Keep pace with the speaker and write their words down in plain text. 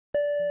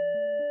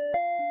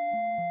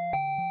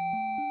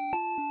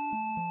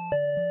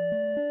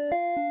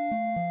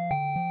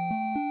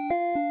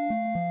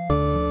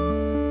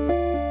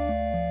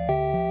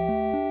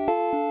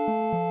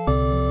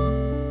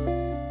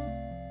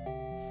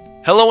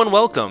Hello and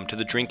welcome to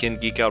the Drink In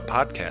Geek Out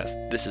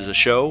podcast. This is a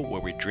show where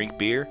we drink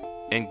beer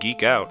and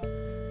geek out.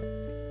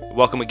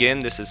 Welcome again,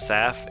 this is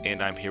Saf,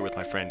 and I'm here with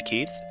my friend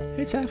Keith.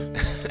 Hey, Saf.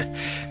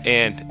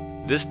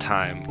 And this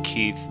time,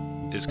 Keith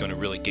is going to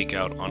really geek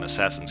out on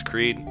Assassin's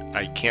Creed.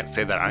 I can't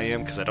say that I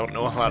am because I don't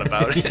know a lot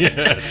about it.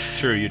 Yeah, it's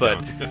true, you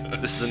but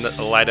don't. This is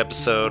a light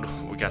episode.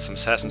 We got some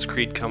Assassin's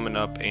Creed coming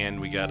up, and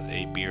we got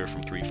a beer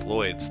from Three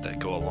Floyds that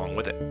go along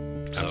with it.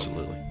 So,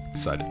 absolutely.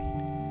 Excited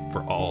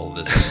for all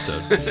this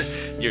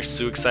episode. You're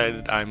so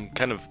excited. I'm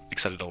kind of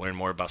excited to learn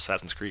more about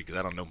Assassin's Creed because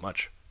I don't know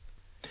much.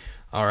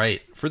 All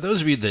right. For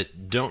those of you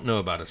that don't know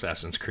about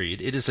Assassin's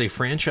Creed, it is a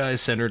franchise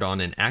centered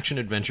on an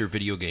action-adventure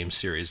video game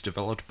series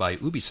developed by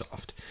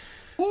Ubisoft.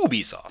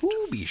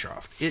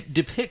 Ubisoft. It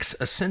depicts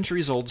a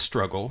centuries-old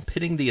struggle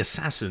pitting the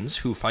assassins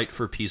who fight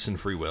for peace and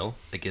free will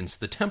against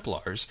the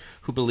Templars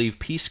who believe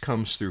peace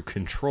comes through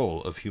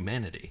control of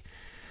humanity.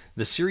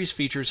 The series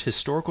features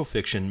historical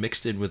fiction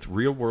mixed in with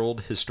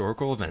real-world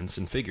historical events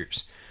and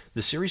figures.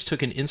 The series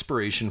took an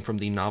inspiration from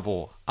the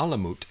novel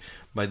Alamut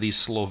by the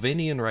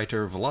Slovenian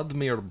writer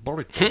Vladimir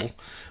Borikov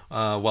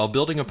while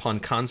building upon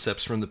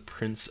concepts from the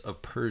Prince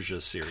of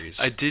Persia series.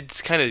 I did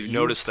kind of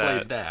notice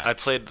that. I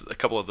played a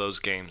couple of those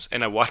games,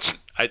 and I watched...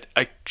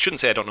 I shouldn't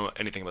say I don't know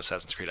anything about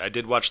Assassin's Creed. I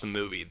did watch the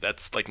movie.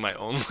 That's like my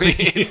only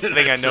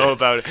thing I know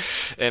about it.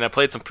 And I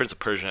played some Prince of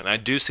Persia, and I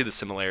do see the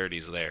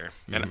similarities there.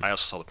 Mm-hmm. And I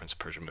also saw the Prince of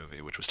Persia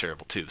movie, which was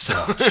terrible too. So.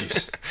 Oh,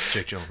 jeez.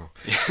 Jake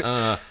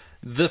Gyllenhaal.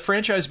 The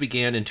franchise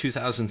began in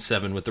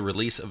 2007 with the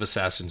release of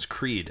Assassin's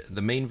Creed.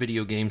 The main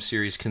video game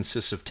series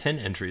consists of 10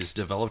 entries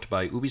developed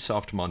by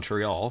Ubisoft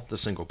Montreal, the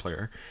single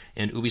player,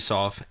 and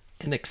Ubisoft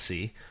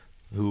Annecy,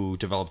 who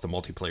developed the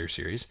multiplayer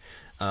series,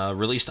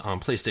 released on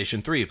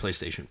PlayStation 3,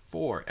 PlayStation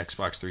 4,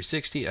 Xbox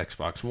 360,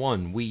 Xbox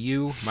One, Wii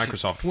U,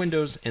 Microsoft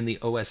Windows, and the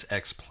OS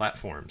X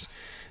platforms.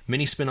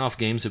 Many spin-off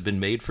games have been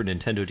made for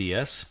Nintendo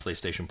DS,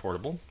 PlayStation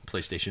Portable,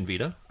 PlayStation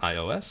Vita,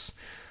 iOS,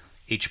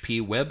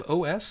 HP Web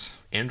OS,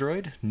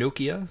 Android,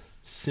 Nokia,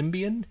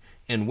 Symbian,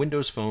 and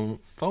Windows Phone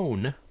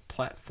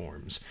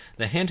platforms.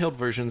 The handheld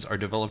versions are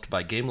developed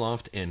by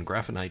Gameloft and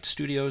Graphenite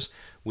Studios,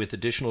 with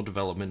additional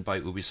development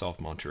by Ubisoft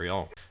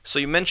Montreal. So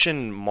you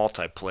mentioned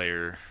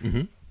multiplayer.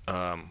 Mm-hmm.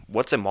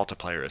 What's a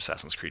multiplayer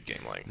Assassin's Creed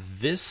game like?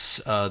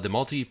 The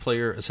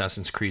multiplayer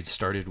Assassin's Creed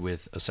started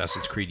with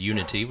Assassin's Creed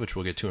Unity, which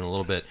we'll get to in a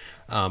little bit,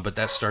 but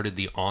that started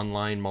the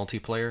online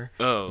multiplayer.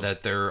 Oh.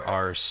 That there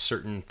are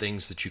certain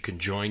things that you can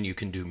join. You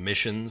can do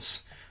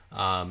missions.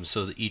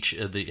 So that each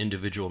of the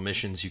individual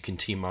missions, you can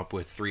team up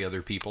with 3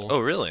 other people. Oh,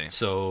 really?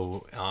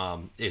 So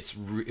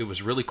it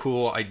was really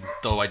cool.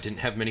 Though I didn't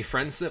have many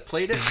friends that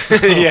played it. So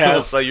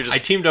yeah, so you're just I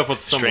teamed up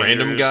with some strangers.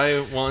 random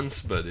guy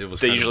once, but it was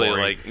they kind usually of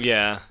boring. like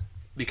yeah.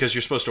 Because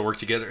you're supposed to work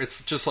together.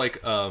 It's just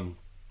like a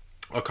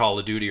Call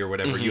of Duty or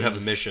whatever. Mm-hmm. You have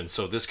a mission.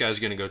 So this guy's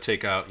going to go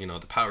take out,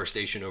 the power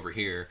station over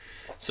here.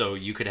 So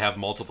you could have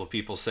multiple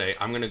people say,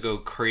 I'm going to go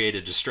create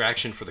a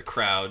distraction for the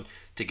crowd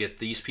to get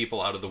these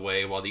people out of the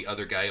way while the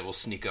other guy will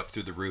sneak up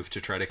through the roof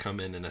to try to come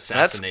in and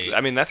assassinate.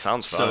 That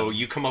sounds fun. So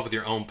you come up with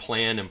your own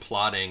plan and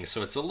plotting.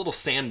 So it's a little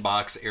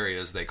sandbox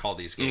area, as they call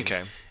these games.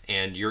 Okay.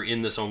 And you're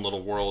in this own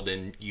little world,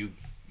 and you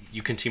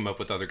can team up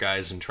with other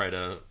guys and try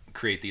to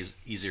create these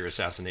easier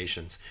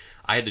assassinations.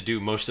 I had to do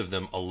most of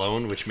them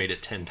alone, which made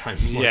it 10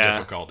 times more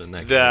difficult in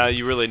that game.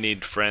 You really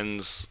need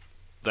friends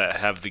that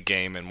have the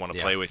game and want to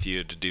play with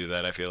you to do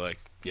that, I feel like,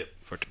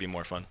 for it to be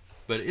more fun.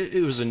 But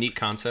it was a neat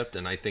concept,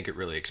 and I think it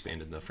really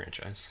expanded the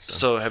franchise.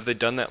 So have they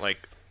done that,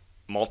 like,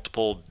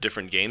 multiple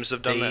different games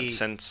have done that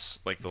since,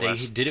 like, the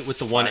last They did it with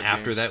the 5 one games?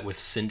 After that with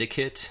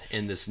Syndicate,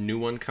 and this new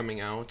one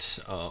coming out,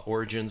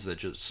 Origins, that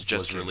just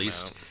was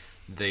released. Out.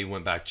 They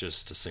went back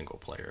just to single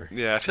player.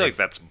 Yeah, I feel like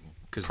that's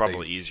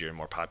probably easier and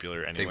more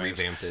popular anyways.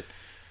 They revamped it.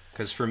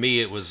 Because for me,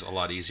 it was a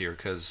lot easier,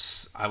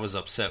 because I was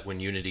upset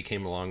when Unity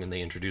came along and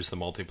they introduced the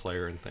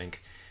multiplayer and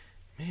think,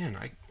 man,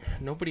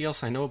 nobody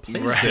else I know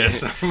plays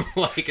this. I'm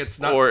like, it's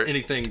not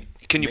anything.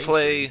 Can you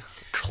play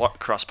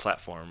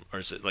cross-platform, or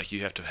is it like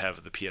you have to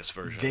have the PS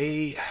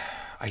version?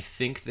 I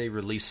think they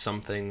released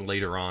something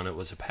later on. It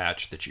was a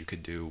patch that you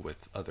could do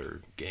with other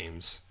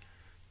games.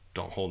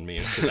 Don't hold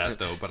me to that,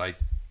 though, but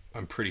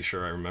I'm pretty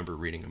sure I remember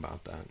reading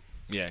about that.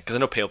 Yeah, because I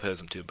know Pale plays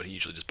them too, but he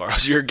usually just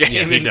borrows your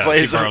game he and does.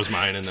 plays He borrows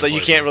mine, and so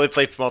you can't really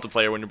play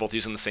multiplayer when you're both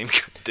using the same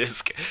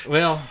disc.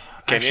 Well,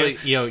 actually,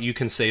 you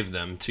can save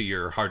them to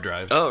your hard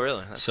drive. Oh,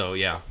 really? So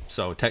yeah,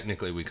 so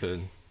technically we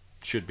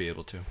should be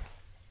able to,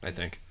 I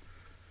think.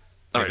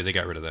 Maybe they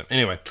got rid of that.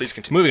 Anyway, please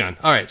continue. Moving on.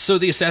 All right, so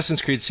the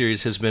Assassin's Creed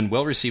series has been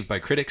well received by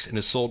critics and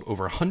has sold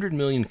over 100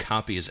 million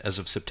copies as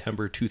of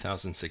September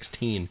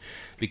 2016,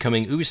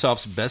 becoming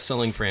Ubisoft's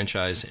best-selling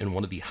franchise and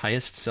one of the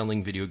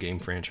highest-selling video game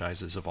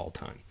franchises of all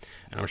time.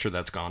 And I'm sure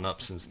that's gone up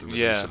since the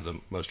release of the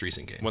most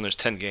recent game. When there's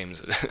 10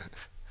 games.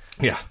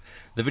 Yeah.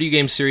 The video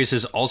game series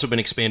has also been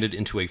expanded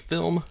into a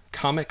film,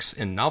 comics,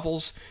 and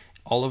novels,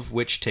 all of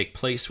which take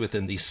place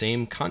within the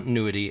same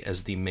continuity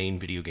as the main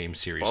video game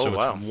series. Oh, so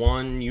wow. It's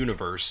one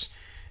universe,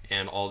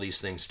 and all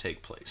these things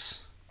take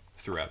place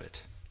throughout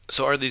it.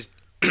 So are these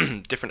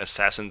different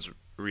assassins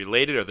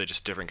related, or are they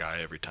just a different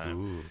guy every time?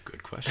 Ooh,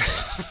 good question.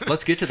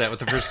 Let's get to that with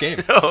the first game.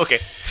 Oh, okay.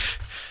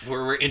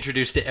 Where we're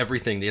introduced to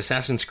everything, the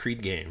Assassin's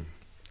Creed game.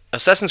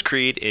 Assassin's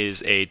Creed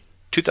is a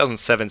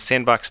 2007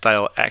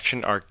 sandbox-style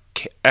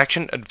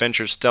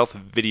action-adventure stealth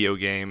video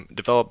game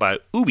developed by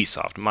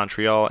Ubisoft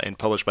Montreal and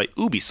published by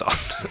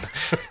Ubisoft.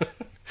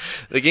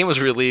 The game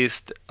was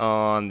released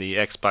on the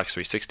Xbox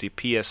 360,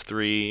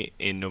 PS3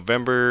 in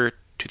November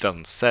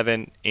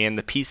 2007, and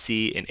the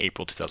PC in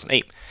April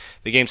 2008.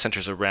 The game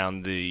centers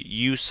around the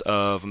use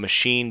of a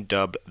machine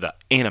dubbed the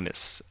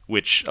Animus,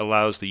 which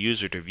allows the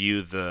user to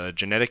view the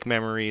genetic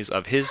memories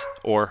of his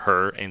or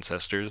her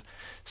ancestors,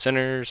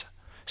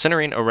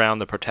 centering around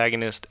the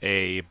protagonist,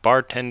 a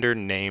bartender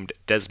named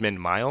Desmond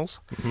Miles.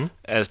 Mm-hmm.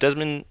 As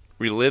Desmond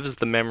relives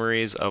the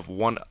memories of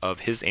one of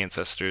his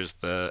ancestors,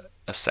 the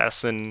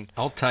assassin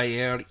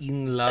Altair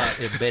Inla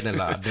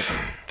Benelad.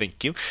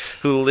 Thank you.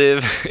 Who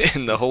live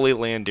in the Holy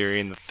Land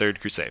during the Third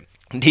Crusade.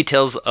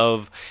 Details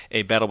of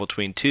a battle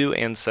between two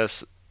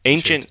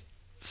ancient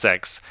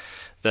sects,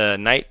 the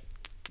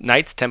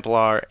Knights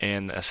Templar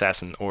and the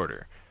Assassin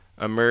Order,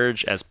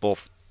 emerge as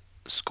both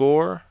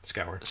scour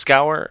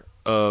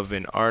of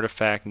an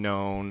artifact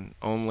known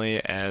only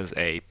as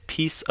a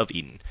piece of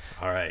Eden.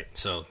 All right,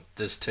 so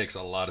this takes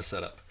a lot of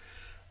setup.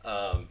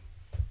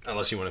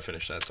 Unless you want to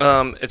finish that.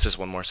 It's just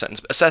one more sentence.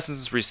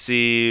 Assassins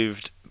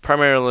received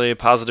primarily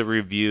positive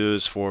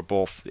reviews for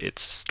both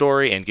its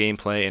story and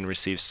gameplay, and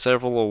received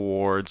several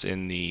awards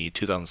in the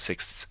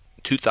 2006's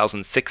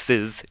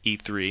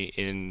E3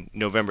 in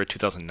November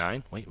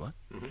 2009. Wait, what?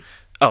 Mm-hmm.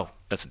 Oh,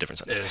 that's a different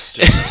sentence. It's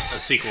just a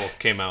sequel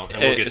came out,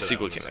 and we'll get to that. A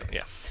sequel came out,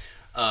 yeah.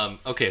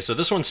 Okay, so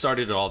this one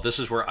started it all. This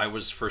is where I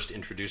was first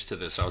introduced to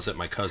this. I was at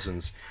my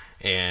cousin's,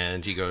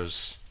 and he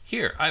goes,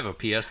 "Here, I have a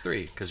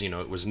PS3," because,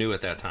 it was new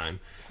at that time.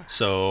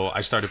 So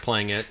I started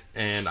playing it,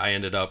 and I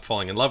ended up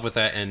falling in love with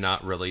that and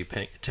not really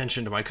paying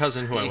attention to my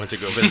cousin, who I went to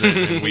go visit,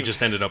 and we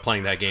just ended up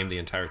playing that game the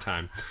entire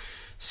time.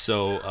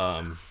 So,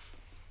 all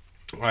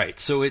right,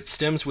 so it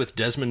stems with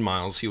Desmond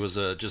Miles. He was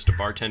just a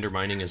bartender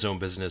minding his own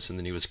business, and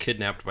then he was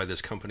kidnapped by this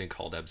company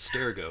called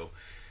Abstergo.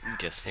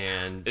 Yes.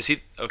 And is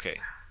he okay?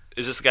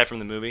 Is this the guy from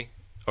the movie,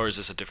 or is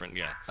this a different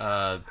guy?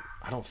 I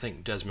don't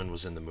think Desmond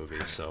was in the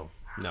movie, so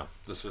no,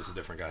 this was a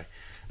different guy.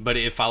 But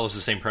it follows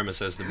the same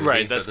premise as the movie.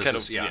 Right, that's kind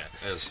of...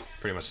 it's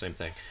pretty much the same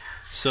thing.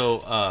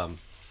 So,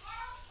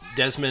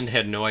 Desmond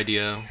had no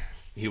idea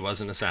he was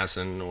an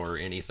assassin or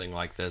anything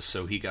like this,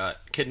 so he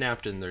got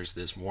kidnapped, and there's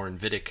this Warren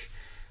Vidic,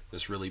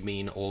 this really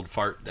mean old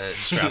fart that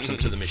straps him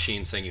to the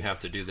machine saying you have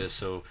to do this.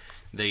 So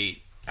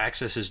they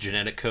access his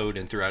genetic code,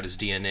 and throughout his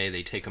DNA,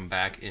 they take him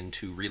back in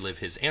to relive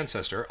his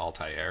ancestor,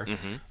 Altair,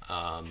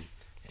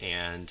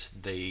 and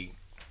they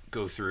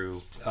go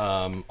through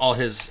all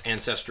his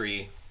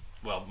ancestry.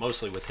 Well,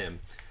 mostly with him,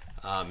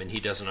 and he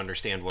doesn't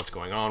understand what's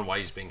going on, why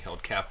he's being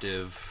held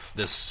captive.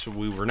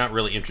 We were not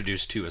really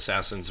introduced to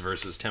assassins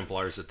versus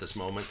Templars at this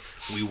moment.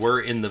 We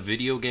were in the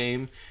video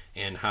game,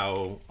 and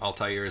how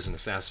Altair is an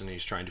assassin, and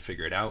he's trying to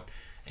figure it out.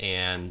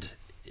 And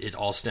it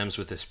all stems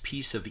with this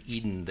piece of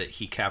Eden that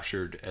he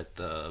captured at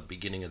the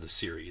beginning of the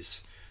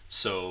series.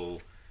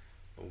 So,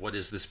 what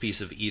is this piece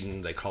of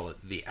Eden? They call it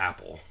the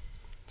apple.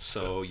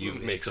 So you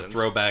make a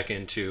throwback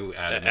into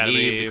Adam and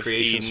Eve, the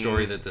creation Eden,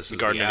 story, that this is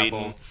Garden the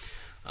apple.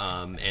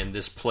 And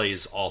this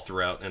plays all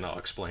throughout, and I'll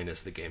explain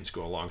as the games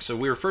go along. So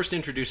we were first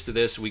introduced to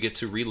this. We get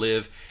to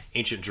relive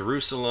ancient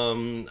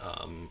Jerusalem,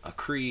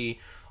 Acre,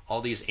 all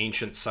these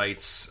ancient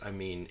sites. I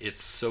mean,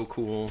 it's so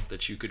cool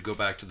that you could go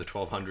back to the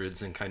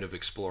 1200s and kind of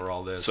explore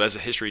all this. So as a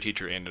history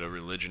teacher and a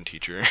religion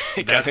teacher,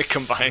 it kind of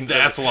combines.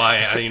 That's why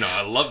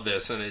I love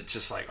this, and it's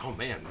just like, oh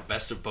man, the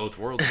best of both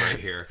worlds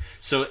right here.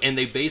 So, and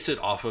they base it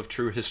off of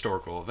true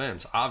historical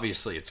events.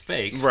 Obviously, it's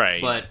fake,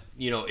 right? But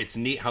it's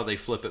neat how they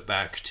flip it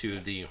back to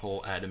the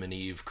whole Adam and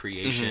Eve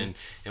creation,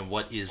 and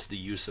what is the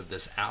use of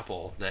this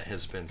apple that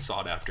has been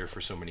sought after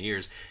for so many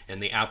years. And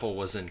the apple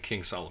was in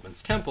King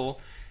Solomon's temple,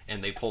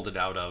 and they pulled it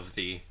out of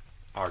the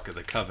Ark of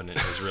the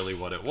Covenant is really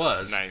what it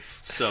was.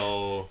 Nice.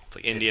 So it's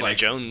like Indiana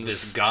Jones.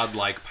 This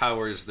godlike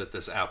powers that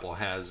this apple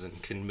has,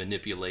 and can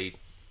manipulate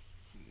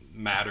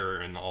matter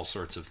and all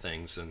sorts of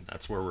things, and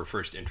that's where we're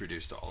first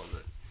introduced to all of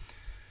it.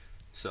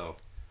 So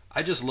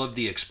I just love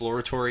the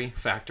exploratory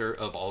factor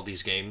of all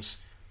these games.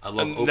 I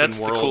love open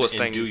world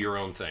and do your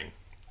own thing.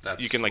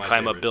 You can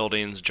climb up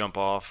buildings, jump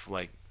off,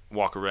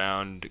 walk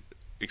around,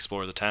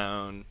 explore the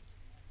town,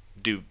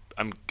 do.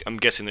 I'm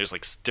guessing there's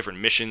different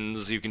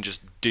missions you can just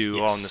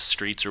do on the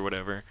streets or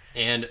whatever.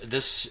 And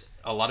this,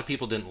 a lot of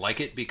people didn't like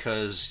it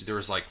because there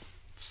was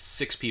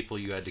 6 people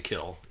you had to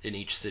kill in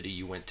each city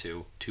you went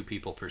to, 2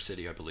 people per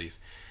city, I believe.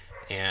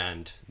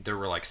 And there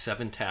were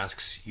 7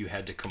 tasks you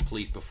had to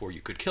complete before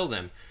you could kill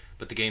them,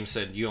 but the game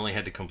said you only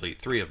had to complete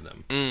 3 of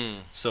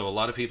them. So a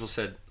lot of people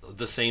said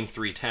the same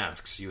 3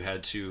 tasks.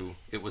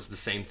 It was the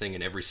same thing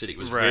in every city. It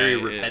was very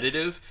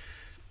repetitive,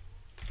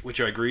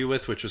 which I agree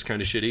with, which was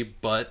kind of shitty,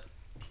 but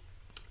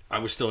I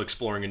was still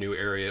exploring a new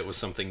area. It was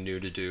something new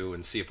to do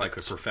and see if I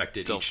could perfect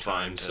it each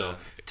time. So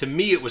to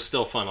me, it was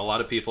still fun. A lot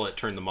of people, it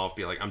turned them off,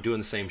 be like, I'm doing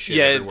the same shit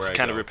everywhere I go. It's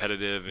kind of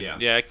repetitive.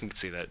 And I can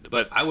see that.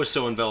 But I was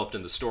so enveloped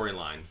in the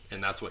storyline,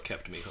 and that's what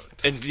kept me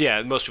hooked.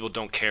 And most people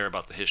don't care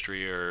about the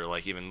history or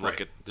like even look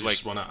at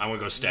I want to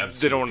go stab.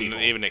 They don't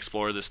even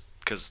explore this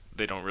because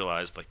they don't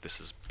realize like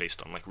this is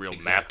based on like real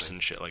maps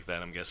and shit like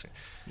that. I'm guessing.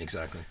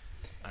 Exactly.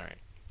 All right.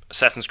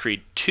 Assassin's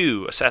Creed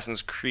 2.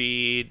 Assassin's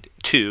Creed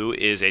 2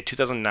 is a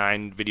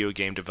 2009 video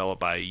game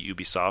developed by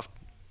Ubisoft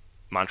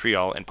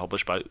Montreal and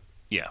published by...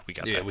 Yeah, we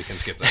got that. Yeah, we can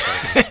skip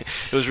that.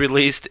 It was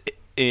released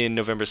in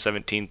November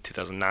 17,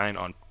 2009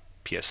 on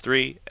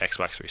PS3,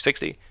 Xbox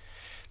 360.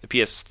 The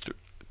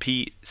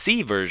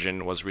PC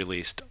version was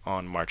released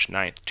on March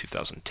 9th,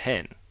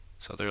 2010.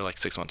 So they're like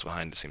 6 months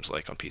behind, it seems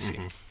like, on PC.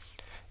 Mm-hmm.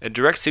 A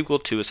direct sequel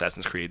to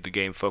Assassin's Creed, the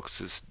game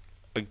focuses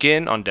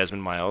again on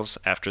Desmond Miles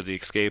after the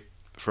escape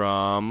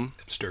from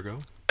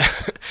Abstergo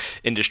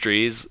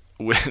Industries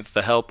with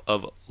the help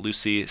of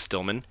Lucy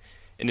Stillman.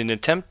 In an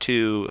attempt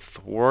to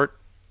thwart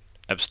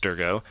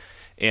Abstergo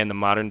and the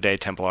modern-day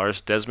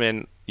Templars,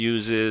 Desmond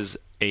uses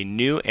a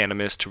new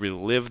animus to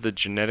relive the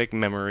genetic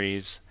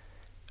memories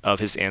of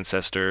his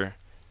ancestor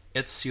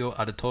Ezio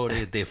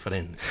Auditore de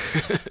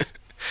Firenze,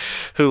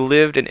 who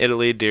lived in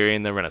Italy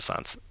during the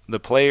Renaissance. The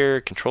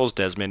player controls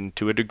Desmond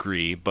to a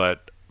degree,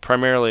 but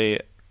primarily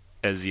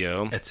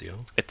Ezio,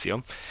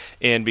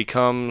 and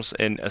becomes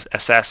an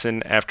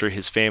assassin after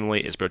his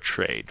family is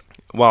betrayed.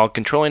 While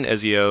controlling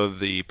Ezio,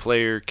 the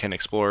player can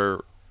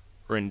explore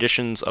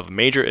renditions of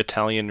major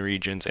Italian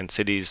regions and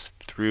cities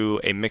through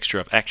a mixture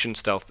of action,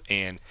 stealth,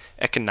 and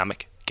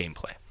economic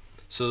gameplay.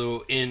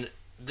 So in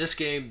this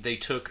game, they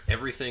took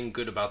everything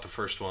good about the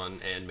first one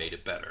and made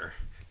it better.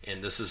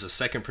 And this is a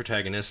second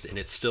protagonist, and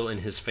it's still in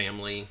his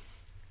family.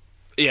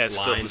 Yeah, it's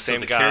still the same so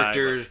the guy.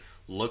 Character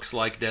looks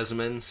like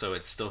Desmond, so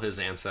it's still his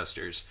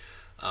ancestors.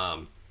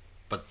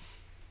 But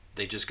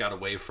they just got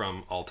away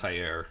from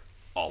Altair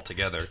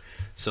altogether.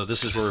 So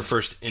this is where we're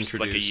first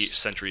introduced. Like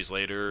centuries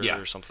later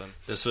or something?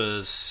 This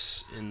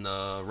was in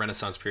the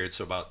Renaissance period,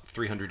 so about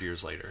 300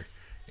 years later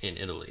in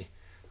Italy.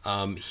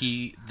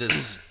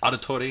 This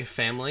Auditore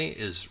family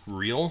is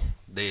real.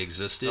 They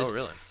existed. Oh,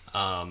 really?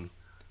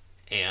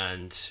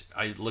 And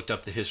I looked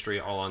up the history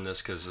all on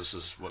this because this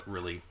is what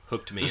really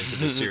hooked me into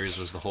this series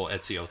was the whole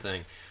Ezio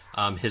thing.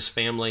 His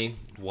family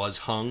was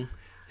hung.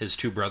 His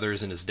two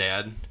brothers and his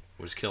dad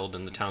was killed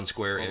in the town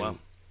square.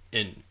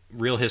 In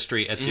real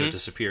history, Ezio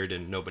disappeared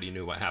and nobody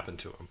knew what happened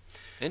to him.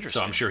 Interesting.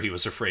 So I'm sure he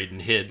was afraid and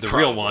hid the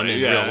real one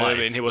in real life. I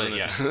mean, he wasn't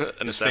an his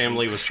assassin.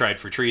 family was tried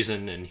for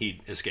treason and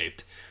he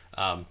escaped.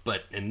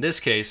 But in this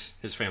case,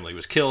 his family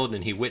was killed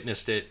and he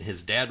witnessed it.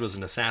 His dad was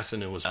an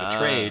assassin and was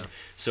betrayed.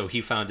 So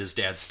he found his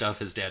dad's stuff.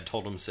 His dad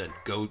told him, said,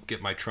 go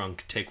get my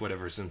trunk, take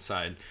whatever's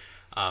inside.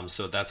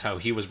 So that's how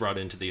he was brought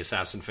into the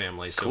assassin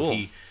family. So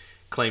he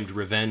claimed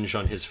revenge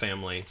on his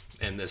family,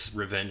 and this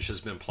revenge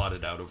has been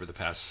plotted out over the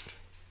past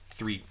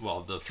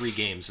the three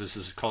games. This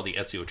is called the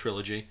Ezio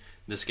Trilogy.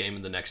 This game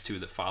and the next two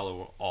that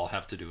follow all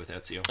have to do with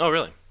Ezio. Oh,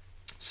 really?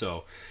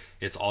 So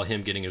it's all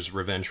him getting his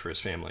revenge for his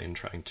family and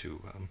trying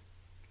to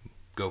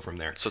go from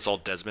there. So it's all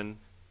Desmond?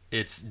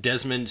 It's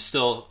Desmond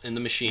still in the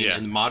machine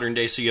in the modern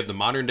day. So you have the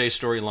modern day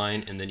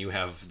storyline, and then you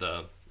have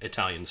the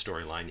Italian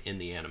storyline in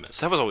the Animus.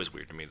 That was always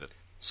weird to me.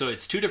 So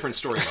it's two different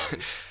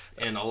storylines.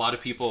 And a lot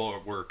of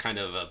people were kind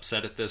of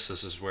upset at this.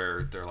 This is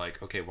where they're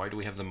like, okay, why do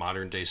we have the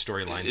modern day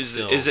storyline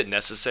still? Is it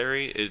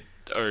necessary?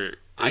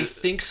 I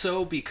think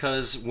so,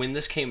 because when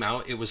this came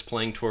out, it was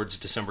playing towards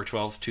December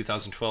 12th,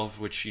 2012,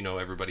 which,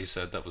 everybody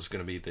said that was going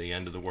to be the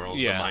end of the world,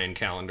 the Mayan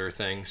calendar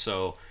thing.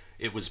 So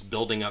it was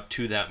building up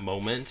to that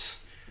moment.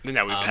 And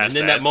now we passed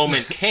and then that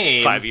moment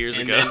came 5 years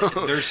ago.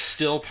 Then there's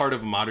still part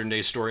of a modern day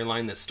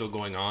storyline that's still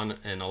going on,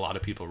 and a lot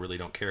of people really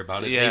don't care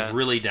about it. Yeah. They've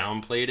really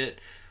downplayed it.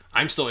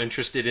 I'm still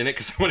interested in it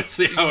because I want to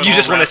see how it You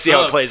just want to see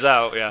how it plays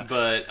out, yeah.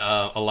 But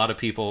a lot of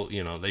people,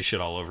 they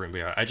shit all over it and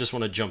be like, I just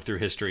want to jump through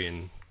history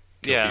and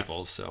kill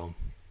people, so...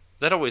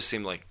 That always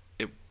seemed like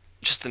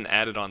just an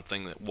added-on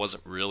thing that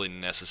wasn't really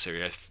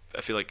necessary.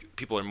 I feel like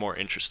people are more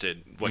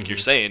interested, like you're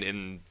saying,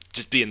 in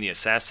just being the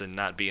assassin,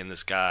 not being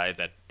this guy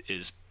that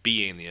is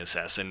being the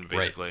assassin,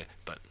 basically. Right.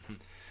 But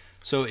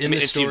so in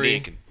this story...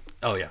 Unique.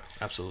 Oh, yeah,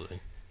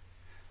 absolutely.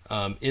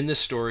 In this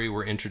story,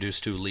 we're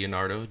introduced to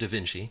Leonardo da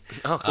Vinci.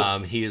 Oh, cool.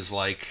 He is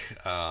like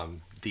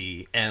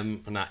the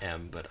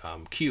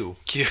Q.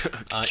 Q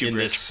in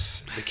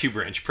branch. The Q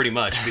branch, pretty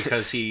much,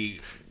 because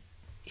he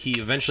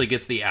eventually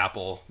gets the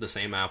apple, the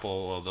same apple,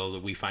 although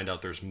we find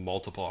out there's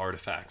multiple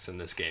artifacts in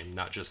this game,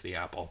 not just the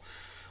apple.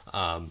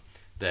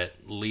 That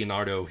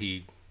Leonardo,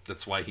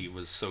 that's why he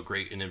was so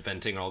great in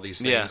inventing all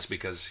these things,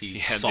 because he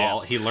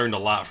learned a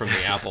lot from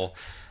the apple.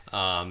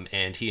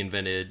 And he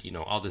invented,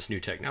 all this new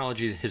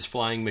technology, his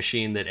flying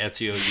machine that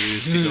Ezio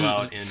used to go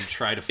out and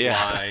try to fly.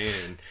 Yeah.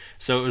 And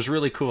so it was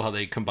really cool how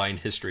they combined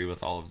history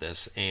with all of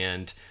this.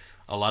 And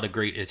a lot of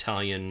great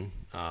Italian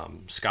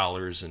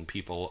scholars and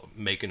people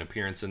make an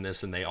appearance in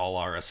this, and they all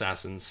are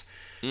assassins.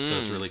 So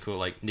it's really cool,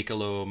 like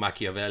Niccolo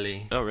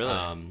Machiavelli. Oh, really?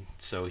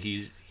 So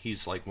he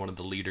he's like one of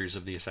the leaders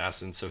of the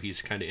assassins, so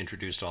he's kind of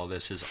introduced all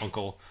this. His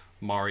uncle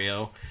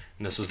Mario,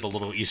 and this is the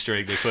little Easter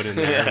egg they put in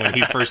there. When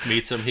he first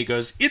meets him, he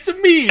goes, "It's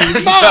me,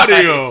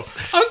 Mario, nice.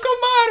 Uncle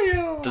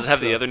Mario." Does it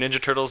have the other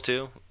Ninja Turtles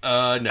too?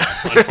 No,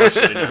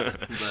 unfortunately not.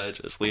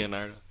 But just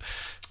Leonardo.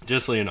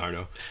 Just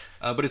Leonardo.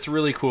 But it's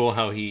really cool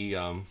how he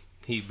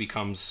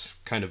becomes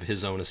kind of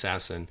his own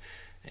assassin,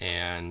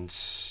 and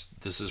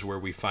this is where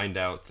we find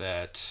out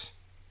that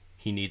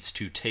he needs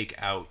to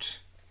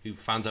he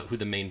finds out who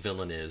the main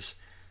villain is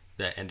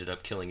that ended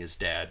up killing his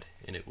dad,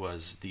 and it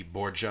was the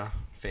Borgia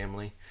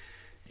family.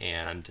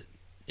 And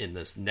in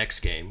this next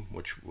game,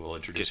 which we'll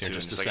introduce here in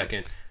just a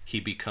second,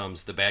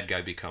 the bad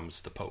guy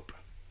becomes the Pope.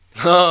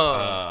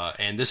 Oh.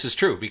 And this is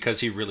true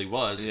because he really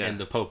was, and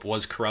the Pope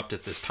was corrupt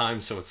at this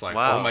time, so it's like,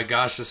 oh my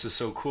gosh, this is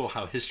so cool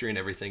how history and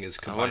everything is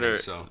combining.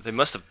 They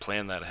must have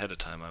planned that ahead of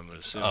time, I'm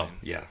assuming. Oh,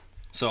 yeah.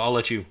 So I'll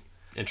let you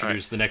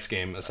introduce the next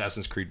game,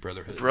 Assassin's Creed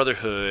Brotherhood.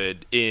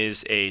 Brotherhood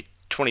is a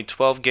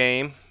 2012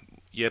 game.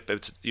 Yep,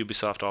 it's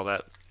Ubisoft, all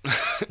that.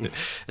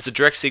 It's a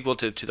direct sequel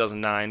to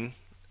 2009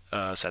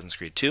 Assassin's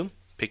Creed 2,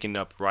 picking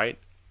up right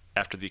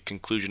after the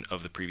conclusion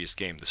of the previous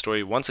game. The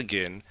story once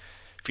again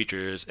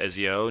features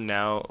Ezio,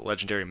 now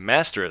legendary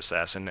master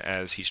assassin,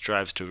 as he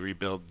strives to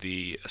rebuild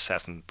the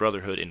Assassin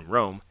Brotherhood in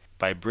Rome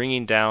by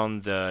bringing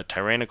down the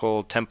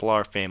tyrannical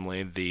Templar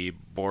family, the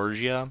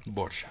Borgia,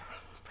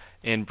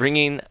 and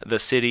bringing the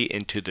city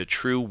into the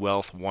true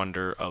wealth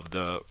wonder of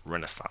the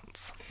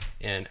Renaissance.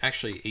 And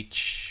actually,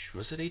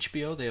 was it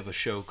HBO? They have a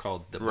show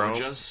called The Rome?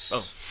 Borgias.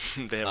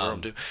 Oh, they have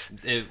Rome too.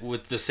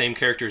 With the same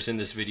characters in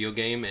this video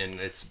game, and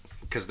it's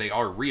because they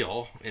are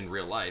real in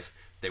real life.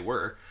 They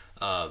were.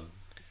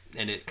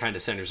 And it kind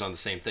of centers on the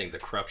same thing, the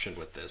corruption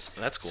with this.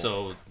 That's cool.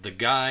 So the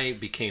guy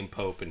became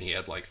Pope, and he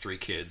had like 3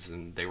 kids,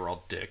 and they were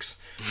all dicks.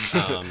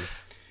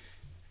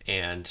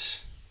 And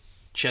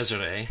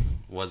Cesare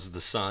was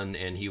the son,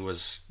 and he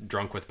was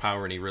drunk with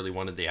power, and he really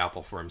wanted the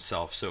apple for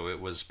himself. So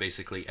it was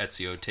basically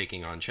Ezio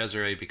taking on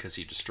Cesare because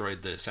he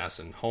destroyed the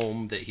assassin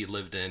home that he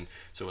lived in.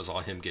 So it was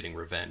all him getting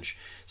revenge.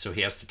 So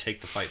he has to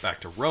take the fight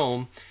back to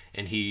Rome,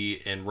 and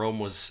Rome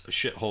was a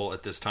shithole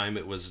at this time.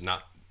 It was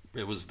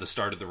the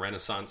start of the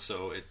Renaissance,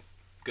 so it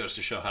goes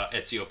to show how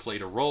Ezio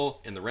played a role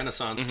in the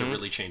Renaissance to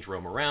really change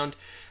Rome around.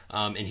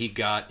 And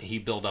he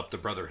built up the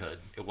Brotherhood.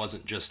 It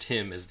wasn't just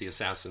him as the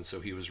assassin, so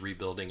he was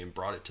rebuilding and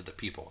brought it to the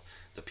people.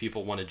 The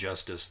people wanted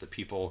justice.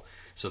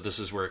 So this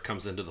is where it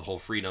comes into the whole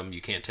freedom.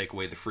 You can't take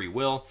away the free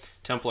will.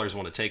 Templars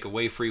want to take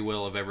away free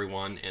will of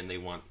everyone, and they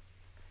want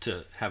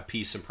to have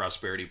peace and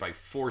prosperity by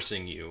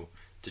forcing you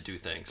to do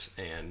things.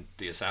 And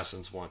the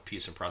assassins want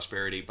peace and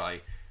prosperity by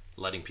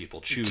letting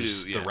people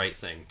choose the right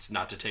thing,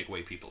 not to take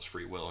away people's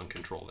free will and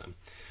control them.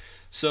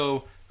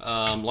 So,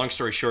 long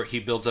story short, he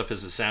builds up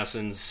his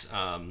assassins,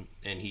 and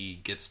he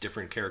gets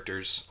different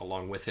characters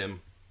along with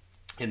him.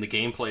 In the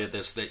gameplay of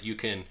this, that you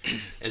can,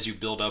 as you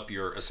build up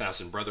your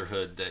Assassin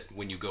Brotherhood, that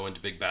when you go into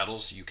big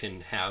battles, you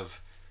can have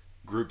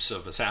groups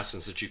of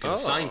assassins that you can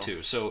assign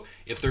to. So,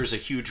 if there's a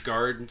huge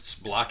guard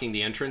blocking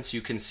the entrance,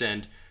 you can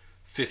send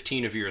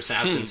 15 of your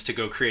assassins to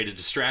go create a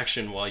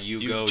distraction while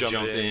you go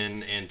jump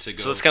in and to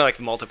go. So it's kind of like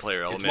the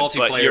multiplayer element. It's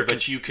multiplayer,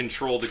 but you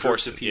control the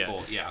groups of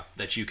people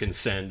that you can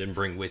send and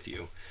bring with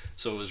you.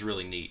 So it was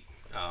really neat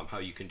how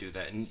you can do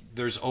that. And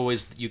there's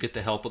always, you get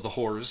the help of the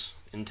whores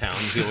in town.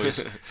 He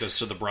always goes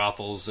to the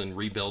brothels and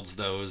rebuilds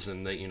those,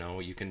 and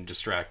you can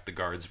distract the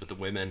guards with the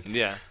women.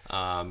 Yeah.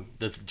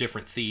 The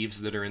different thieves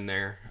that are in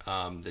there,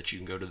 that you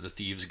can go to the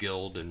Thieves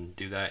Guild and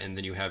do that. And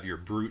then you have your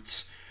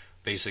brutes,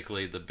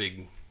 basically the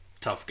big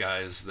tough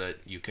guys that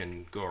you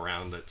can go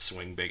around that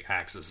swing big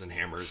axes and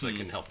hammers that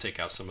can help take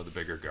out some of the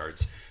bigger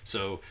guards.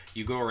 So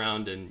you go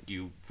around and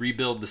you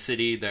rebuild the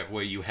city. That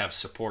way you have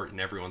support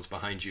and everyone's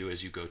behind you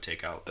as you go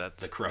take out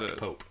the corrupt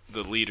Pope.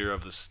 The leader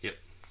of this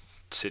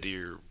city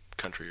or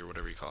country or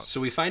whatever you call it. So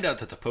we find out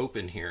that the Pope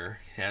in here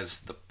has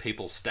the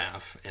papal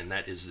staff, and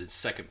that is the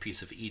second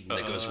piece of Eden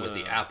that goes with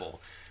the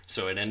apple.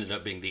 So it ended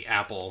up being the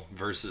apple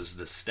versus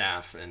the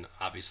staff, and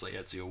obviously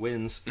Ezio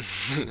wins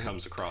and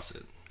comes across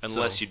it.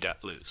 Unless you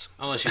lose.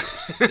 Unless you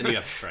lose. Then you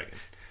have to try again.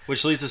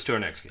 Which leads us to our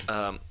next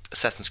game.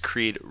 Assassin's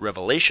Creed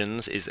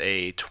Revelations is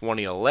a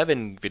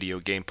 2011 video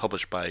game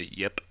published by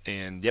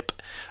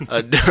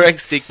a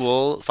direct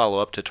sequel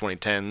follow-up to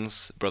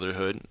 2010's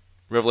Brotherhood.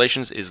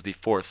 Revelations is the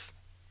 4th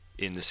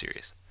in the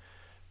series.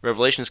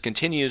 Revelations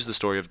continues the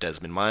story of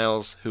Desmond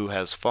Miles, who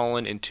has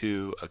fallen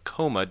into a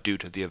coma due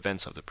to the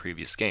events of the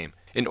previous game.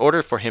 In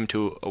order for him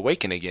to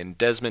awaken again,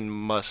 Desmond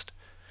must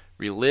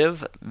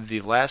relive the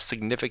last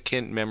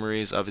significant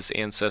memories of his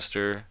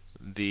ancestor,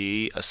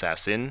 the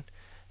assassin,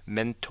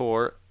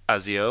 Mentor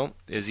Ezio,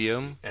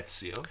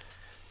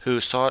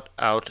 who sought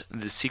out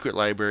the secret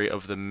library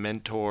of the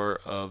mentor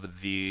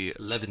of the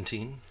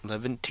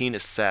Levantine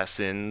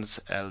assassins,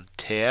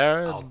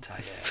 Altair.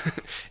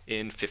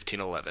 In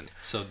 1511.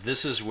 So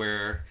this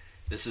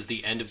is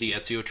the end of the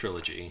Ezio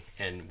trilogy,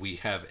 and we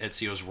have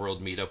Ezio's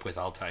world meet up with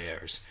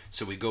Altair's.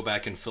 So we go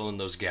back and fill in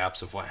those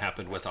gaps of what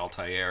happened with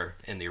Altair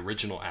and the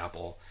original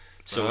Apple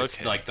So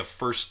it's like the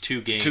first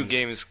two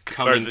games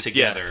coming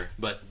together.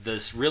 But the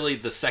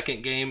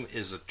second game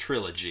is a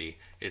trilogy.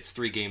 It's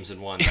 3 games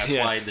in one. That's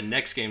why the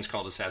next game's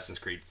called Assassin's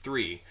Creed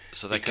 3.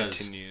 So that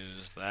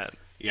continues that.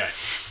 Yeah.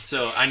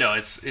 So I know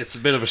it's a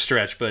bit of a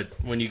stretch, but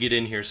when you get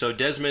in here, so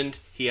Desmond,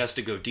 he has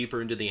to go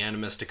deeper into the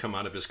Animus to come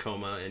out of his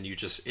coma, and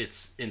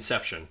it's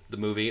Inception, the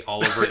movie,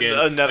 all over again.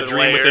 Another a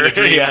dream layer. within a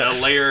dream,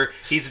 a layer.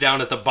 He's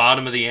down at the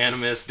bottom of the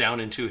Animus, down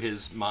into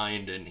his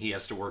mind, and he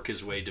has to work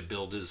his way to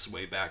build his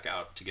way back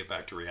out to get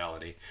back to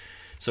reality.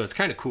 So it's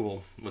kind of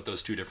cool with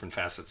those 2 different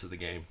facets of the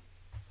game.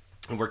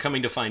 And we're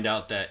coming to find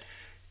out that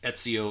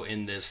Ezio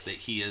in this, that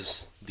he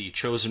is the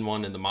chosen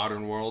one in the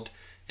modern world.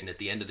 And at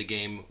the end of the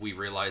game, we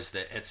realize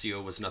that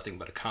Ezio was nothing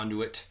but a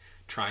conduit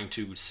trying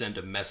to send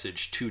a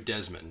message to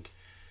Desmond.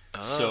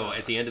 Oh. So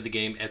at the end of the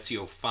game,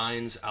 Ezio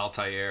finds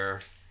Altair,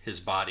 his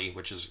body,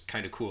 which is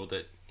kind of cool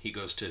that he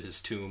goes to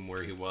his tomb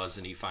where he was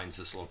and he finds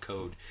this little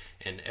code.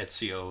 And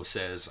Ezio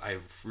says,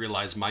 I've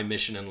realized my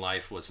mission in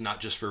life was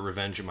not just for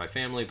revenge of my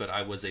family, but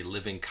I was a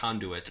living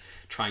conduit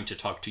trying to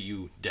talk to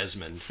you,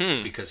 Desmond,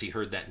 because he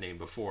heard that name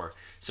before.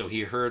 So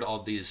he heard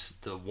all these,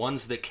 the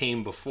ones that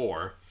came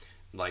before,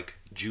 like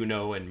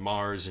Juno and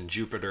Mars and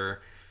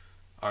Jupiter,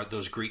 are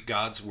those Greek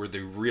gods were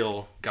the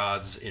real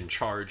gods in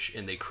charge,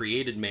 and they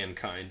created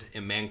mankind,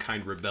 and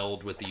mankind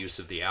rebelled with the use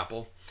of the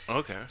apple.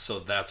 Okay. So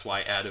that's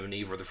why Adam and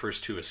Eve were the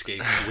first to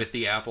escape with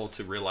the apple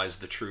to realize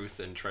the truth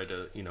and try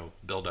to,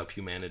 build up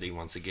humanity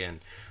once again.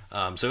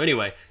 So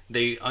anyway,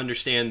 they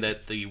understand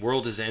that the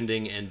world is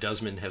ending, and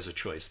Desmond has a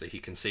choice, that he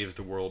can save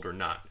the world or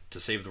not. To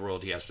save the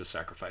world, he has to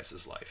sacrifice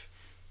his life.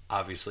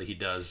 Obviously he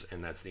does,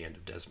 and that's the end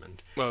of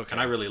Desmond. Okay. And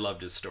I really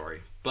loved his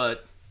story,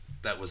 but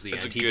that was the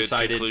end. He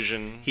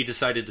Conclusion. He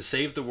decided to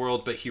save the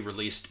world, but he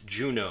released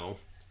Juno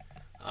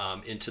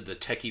into the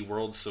techie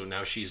world, so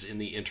now she's in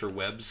the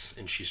interwebs,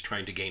 and she's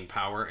trying to gain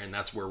power, and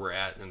that's where we're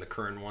at in the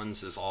current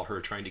ones, is all her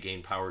trying to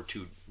gain power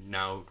to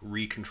now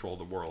recontrol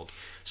the world.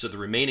 So the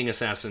remaining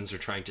assassins are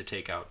trying to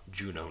take out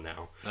Juno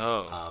now.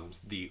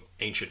 The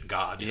ancient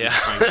god who's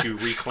trying to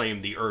reclaim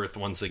the earth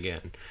once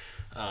again.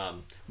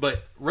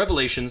 But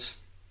Revelations...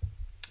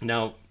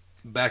 Now,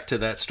 back to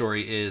that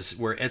story is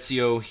where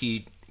Ezio,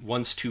 he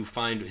wants to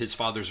find his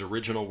father's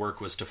original work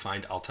was to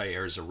find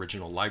Altair's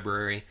original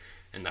library,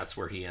 and that's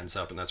where he ends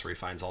up, and that's where he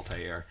finds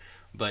Altair.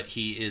 But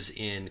he is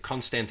in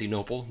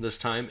Constantinople this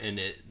time, and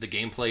the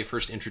gameplay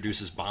first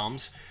introduces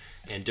bombs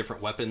and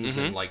different weapons,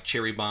 and like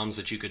cherry bombs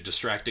that you could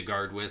distract a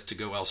guard with to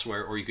go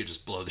elsewhere, or you could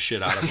just blow the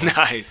shit out of them.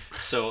 Nice.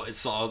 So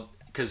it's all...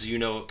 Because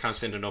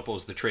Constantinople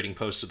is the trading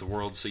post of the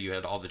world, so you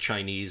had all the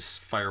Chinese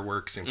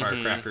fireworks and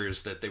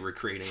firecrackers that they were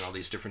creating all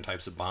these different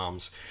types of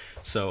bombs.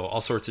 So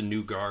all sorts of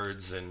new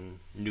guards and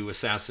new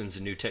assassins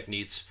and new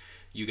techniques.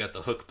 You got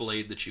the hook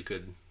blade that you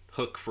could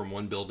hook from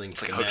one building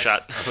to the next.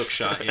 A hook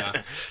shot,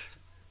 yeah.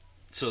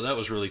 So that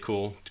was really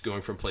cool,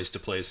 going from place to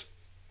place.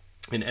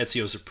 And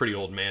Ezio's a pretty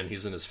old man.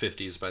 He's in his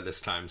 50s by this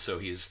time, so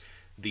he's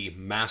the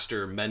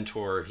master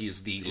mentor.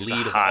 He's the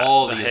lead of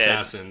all the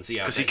assassins.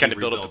 Yeah, because he kind of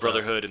built up the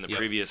Brotherhood in the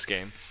previous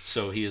game.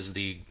 So he is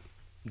the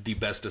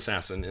best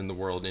assassin in the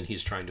world, and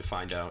he's trying to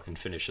find out and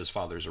finish his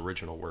father's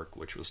original work,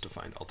 which was to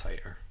find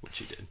Altair, which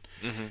he did.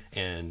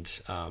 And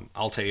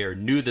Altair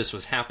knew this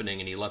was happening,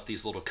 and he left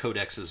these little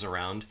codexes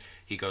around.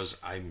 He goes,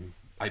 I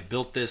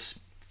built this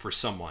for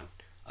someone,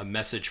 a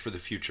message for the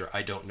future.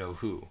 I don't know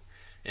who.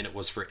 And it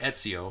was for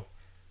Ezio,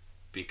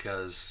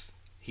 because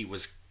he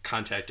was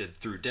contacted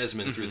through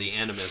Desmond through the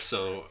Animus,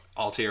 so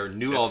Altair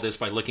knew all this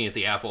by looking at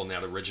the apple in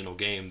that original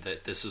game,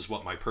 that this is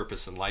what my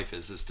purpose in life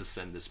is to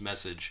send this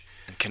message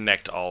and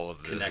connect it all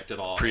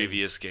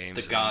previous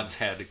games. The gods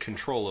had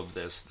control of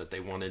this, that they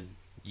wanted,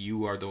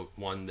 you are the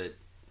one that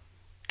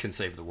can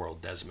save the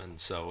world,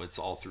 Desmond. So it's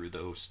all through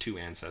those 2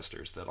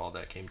 ancestors that all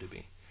that came to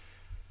be.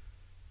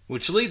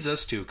 Which leads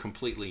us to a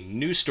completely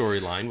new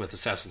storyline with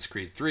Assassin's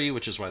Creed 3,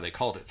 which is why they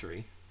called it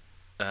 3.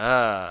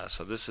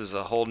 So this is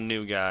a whole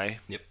new guy.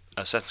 Yep.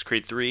 Assassin's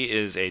Creed 3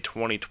 is a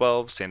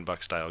 2012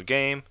 sandbox-style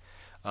game,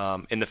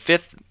 in the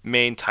 5th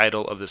main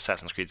title of the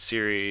Assassin's Creed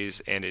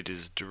series, and it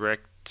is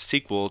direct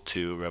sequel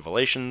to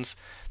Revelations.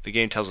 The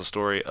game tells the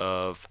story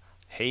of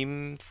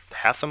Haytham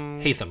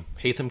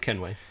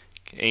Kenway.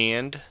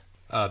 And...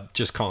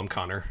 just call him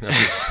Connor. That's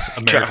his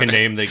American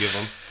name they give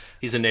him.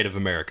 He's a Native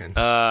American.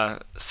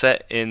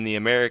 Set in the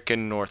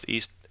American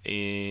Northeast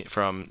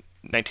from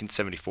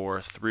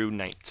 1974 through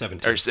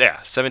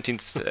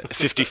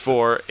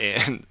 1754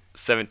 and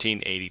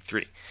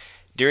 1783,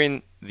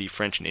 during the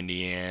French and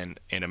Indian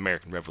and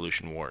American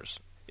Revolution Wars.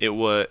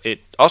 It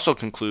also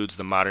concludes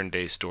the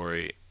modern-day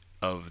story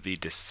of the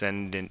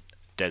descendant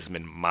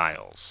Desmond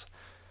Miles.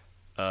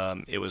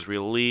 It was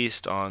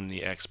released on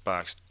the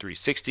Xbox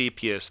 360,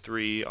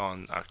 PS3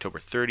 on October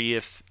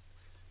 30th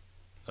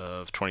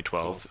of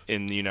 2012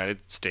 in the United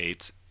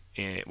States,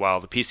 while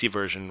the PC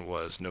version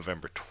was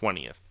November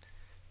 20th.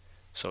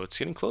 So it's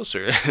getting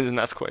closer, and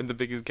that's quite the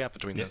biggest gap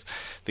between those.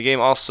 The game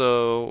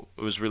also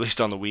was released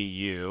on the Wii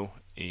U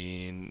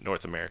in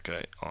North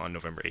America on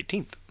November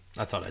 18th.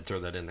 I thought I'd throw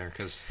that in there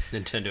because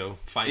Nintendo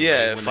finally,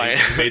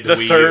 made the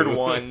third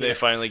one, they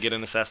finally get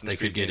an Assassin's Creed.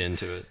 They could get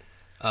into it.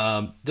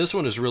 This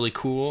one is really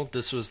cool.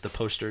 This was the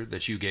poster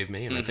that you gave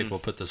me, and I think we'll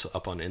put this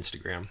up on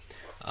Instagram.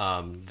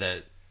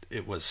 That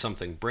it was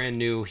something brand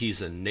new.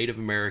 He's a Native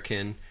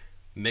American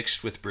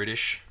mixed with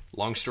British.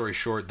 Long story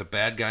short, the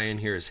bad guy in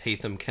here is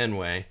Haytham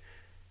Kenway,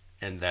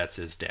 and that's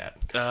his dad.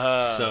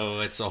 So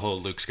it's a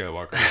whole Luke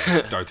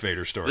Skywalker, Darth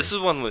Vader story. This is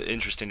one that's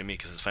interesting to me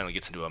because it finally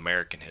gets into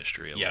American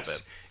history a little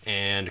bit.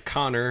 And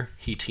Connor,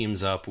 he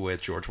teams up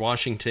with George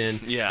Washington,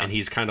 and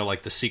he's kind of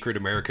like the secret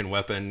American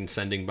weapon,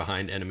 sending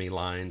behind enemy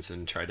lines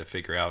and try to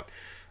figure out.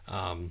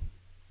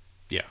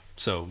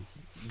 So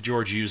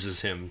George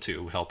uses him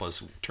to help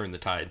us turn the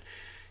tide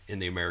in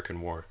the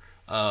American War,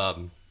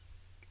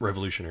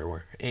 Revolutionary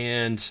War,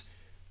 and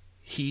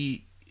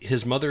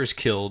his mother is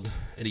killed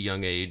at a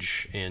young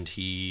age, and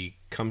he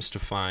comes to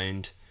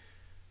find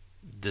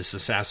this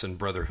assassin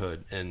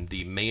brotherhood, and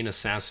the main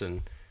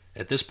assassin.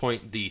 At this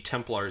point, the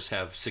Templars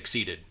have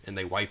succeeded, and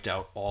they wiped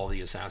out all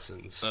the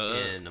assassins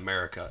in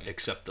America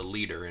except the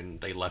leader, and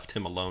they left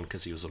him alone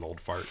because he was an old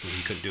fart and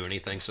he couldn't do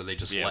anything, so they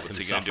just let him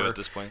suffer. Gonna do at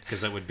this point?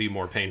 Because that would be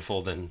more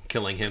painful than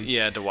killing him.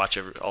 Yeah, to watch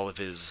all of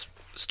his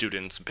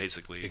students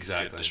basically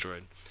get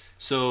destroyed.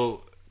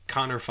 So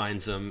Connor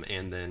finds him,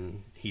 and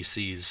then he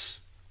sees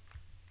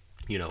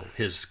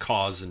his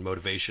cause and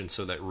motivation,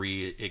 so that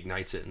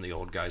reignites it in the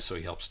old guy, so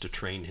he helps to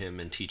train him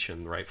and teach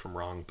him right from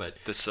wrong. But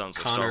this sounds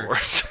like Star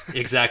Wars.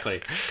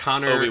 Exactly.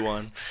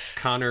 Obi-Wan.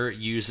 Connor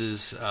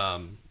uses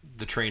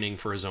the training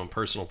for his own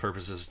personal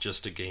purposes,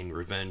 just to gain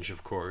revenge,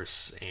 of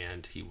course,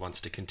 and he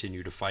wants to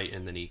continue to fight,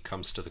 and then he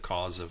comes to the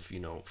cause of,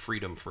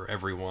 freedom for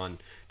everyone,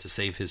 to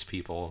save his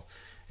people,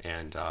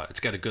 and it's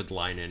got a good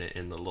line in it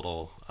in the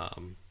little,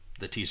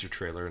 the teaser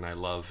trailer, and I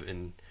love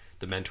in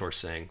the mentor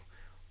saying,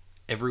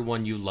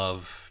 everyone you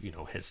love,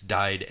 has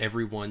died.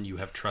 Everyone you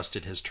have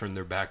trusted has turned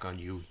their back on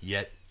you,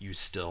 yet you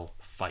still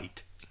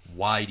fight.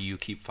 Why do you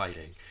keep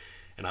fighting?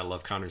 And I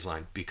love Connor's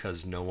line,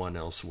 because no one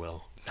else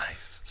will.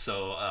 Nice.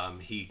 So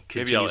he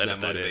continues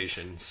that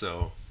motivation.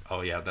 So,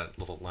 that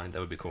little line,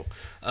 that would be cool.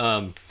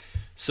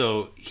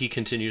 So he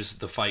continues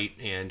the fight,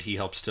 and he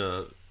helps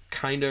to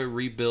kind of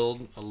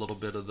rebuild a little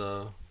bit of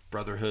the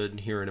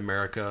Brotherhood here in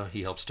America.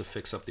 He helps to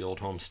fix up the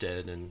old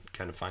homestead and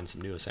kind of find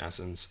some new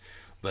assassins.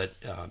 But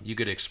you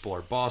get to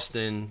explore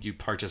Boston. You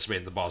participate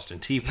in the Boston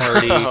Tea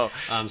Party.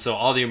 So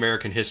all the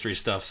American history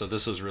stuff. So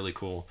this was really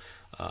cool.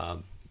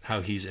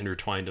 How he's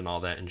intertwined in all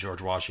that. And George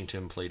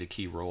Washington played a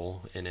key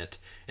role in it.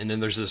 And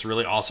then there's this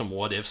really awesome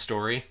what-if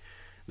story.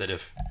 That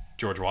if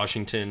George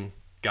Washington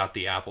got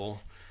the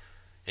apple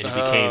and he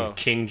became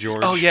King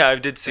George. Oh, yeah, I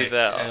did see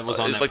that. It was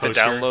on that like poster. The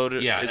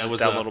download. Yeah, it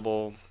was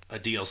downloadable. A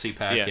DLC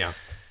pack, yeah.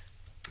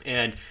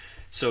 And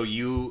so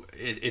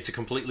it's a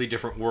completely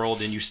different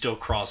world, and you still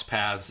cross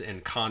paths,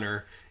 and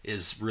Connor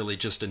is really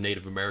just a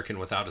Native American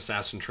without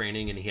assassin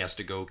training, and he has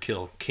to go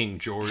kill King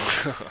George.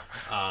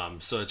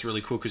 So it's really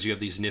cool because you have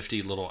these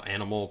nifty little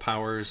animal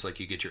powers, like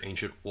you get your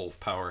ancient wolf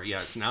power.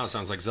 Yeah, now it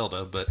sounds like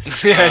Zelda, but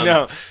I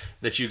know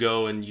that you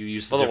go and you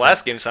use. The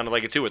last game sounded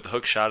like it too, with the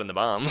hook shot and the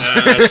bombs.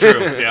 That's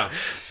true. Yeah.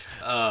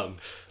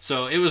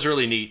 So it was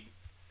really neat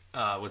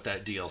with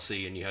that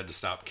DLC, and you had to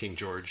stop King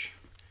George.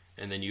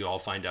 And then you all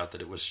find out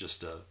that it was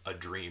just a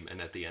dream. And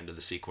at the end of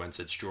the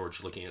sequence, it's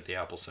George looking at the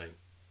apple saying,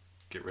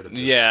 get rid of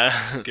this.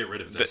 Yeah. Get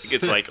rid of this.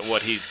 It's like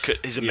what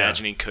he's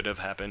imagining could have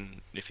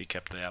happened if he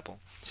kept the apple.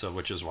 So,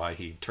 which is why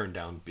he turned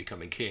down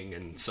becoming king.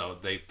 And so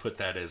they put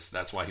that as,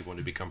 that's why he wanted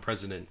to become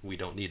president. We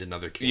don't need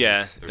another king.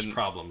 Yeah. There's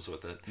problems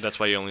with it. That's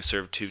why he only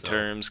served 2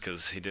 terms,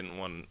 because he didn't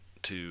want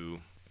to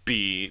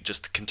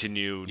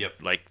continue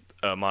like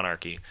a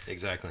monarchy.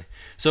 Exactly.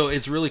 So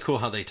it's really cool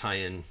how they tie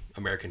in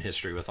American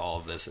history with all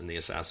of this in the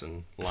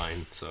assassin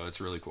line. So it's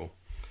really cool.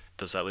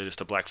 Does that lead us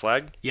to Black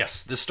Flag?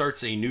 Yes. This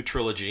starts a new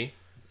trilogy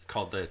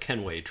called the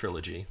Kenway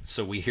trilogy.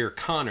 So we hear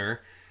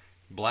Connor,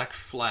 Black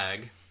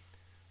Flag.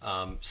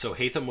 So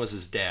Haytham was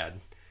his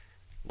dad.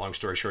 Long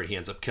story short, he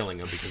ends up killing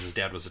him because his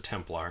dad was a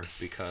Templar,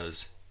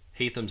 because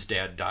Haytham's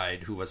dad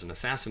died, who was an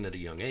assassin at a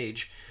young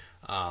age.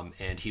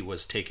 And he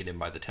was taken in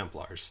by the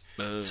Templars.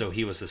 So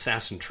he was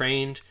assassin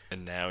trained,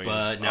 and now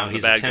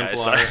he's a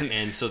Templar.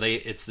 And so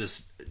it's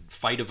this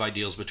fight of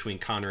ideals between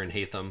Connor and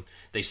Haytham.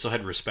 They still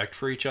had respect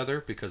for each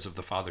other because of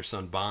the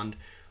father-son bond,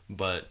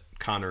 but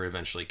Connor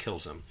eventually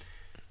kills him.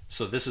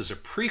 So this is a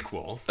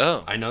prequel.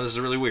 Oh, I know this is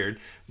really weird,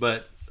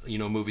 but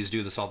movies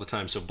do this all the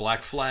time. So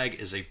Black Flag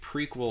is a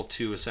prequel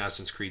to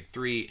Assassin's Creed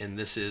 3, and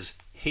this is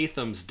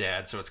Haytham's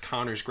dad. So it's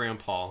Connor's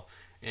grandpa,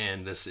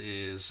 and this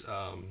is.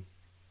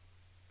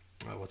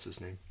 What's his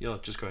name? Yeah,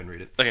 just go ahead and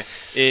read it.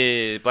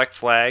 Okay. Black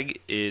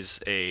Flag is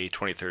a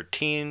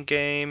 2013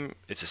 game.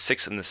 It's a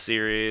 6th in the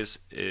series.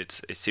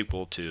 It's a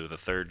sequel to the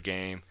 3rd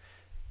game,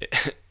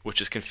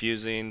 which is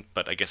confusing,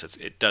 but I guess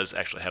it does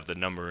actually have the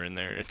number in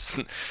there. It's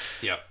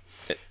yeah.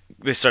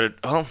 They started.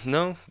 Oh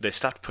no, they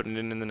stopped putting it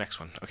in the next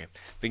one. Okay.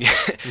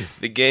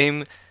 The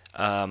game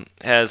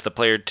has the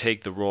player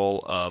take the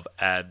role of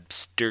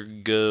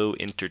Abstergo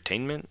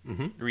Entertainment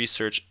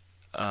research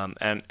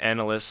and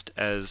analyst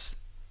as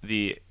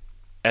the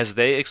as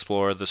they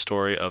explore the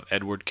story of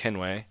Edward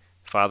Kenway,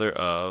 father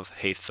of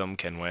Haytham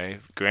Kenway,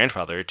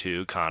 grandfather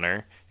to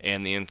Connor,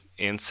 and the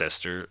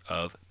ancestor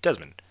of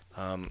Desmond.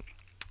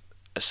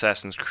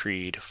 Assassin's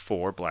Creed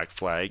IV Black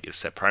Flag is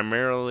set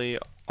primarily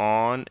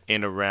on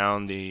and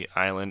around the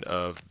island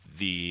of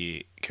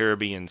the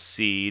Caribbean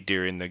Sea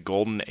during the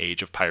golden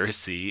age of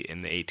piracy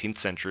in the 18th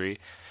century,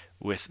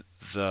 with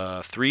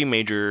the three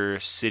major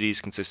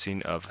cities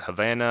consisting of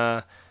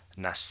Havana,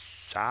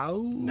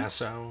 Nassau,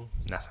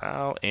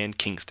 and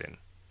Kingston.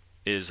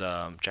 Is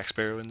Jack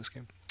Sparrow in this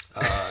game?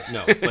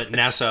 No, but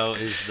Nassau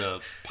is the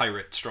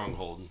pirate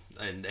stronghold,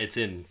 and it's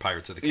in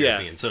Pirates of the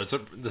Caribbean. So it's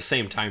the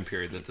same time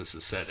period that this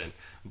is set in.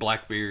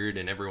 Blackbeard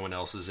and everyone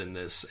else is in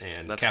this,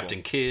 and that's Captain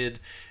cool. Kidd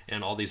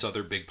and all these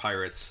other big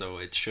pirates. So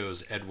it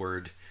shows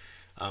Edward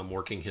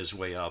working his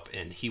way up,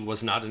 and he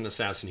was not an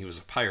assassin, he was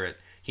a pirate.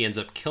 He ends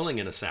up killing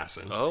an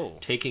assassin,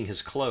 taking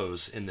his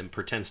clothes, and then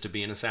pretends to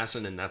be an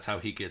assassin, and that's how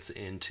he gets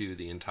into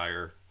the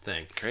entire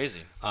thing.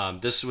 Crazy.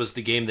 This was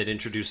the game that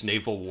introduced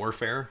naval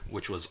warfare,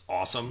 which was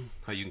awesome,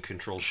 how you can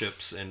control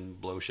ships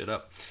and blow shit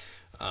up.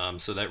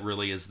 So that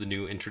really is the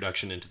new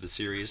introduction into the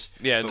series.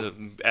 Yeah,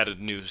 to add a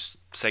new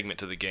segment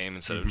to the game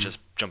instead of just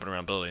jumping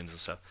around buildings and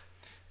stuff.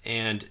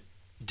 And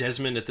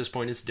Desmond at this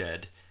point is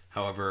dead.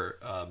 However,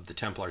 the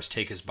Templars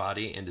take his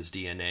body and his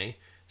DNA.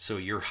 So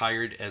you're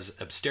hired as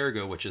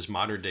Abstergo, which is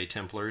modern-day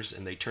Templars,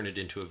 and they turn it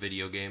into a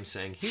video game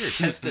saying, here,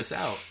 test this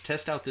out.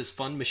 Test out this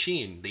fun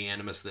machine, the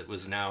Animus that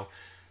was now,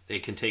 they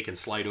can take and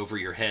slide over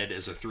your head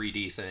as a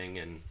 3D thing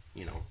and,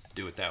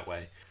 do it that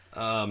way.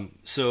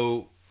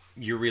 So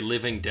you're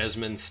reliving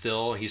Desmond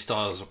still. He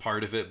still has a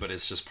part of it, but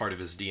it's just part of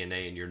his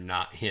DNA, and you're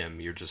not him.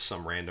 You're just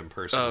some random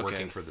person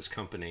working for this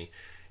company.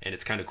 And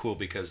it's kind of cool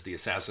because the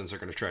assassins are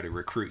going to try to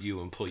recruit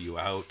you and pull you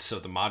out. So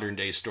the modern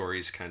day story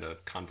is kind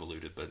of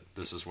convoluted, but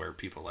this is where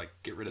people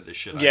get rid of this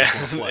shit.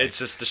 It's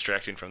just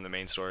distracting from the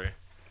main story.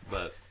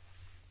 But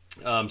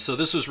so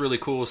this was really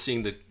cool,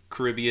 seeing the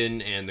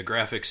Caribbean and the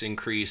graphics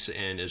increase,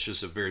 and it's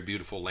just a very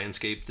beautiful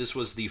landscape. This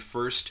was the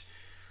first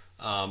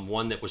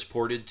one that was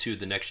ported to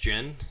the next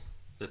gen.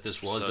 That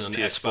this was on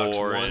PS4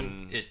 Xbox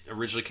One. It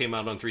originally came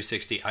out on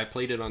 360. I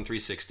played it on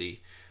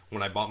 360.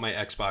 When I bought my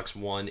Xbox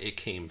One, it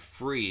came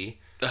free.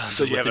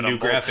 So you have the it new on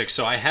both. graphics.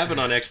 So I have it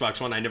on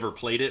Xbox One. I never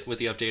played it with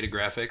the updated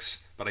graphics,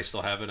 but I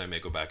still have it. I may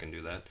go back and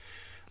do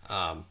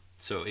that.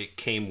 So it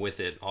came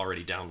with it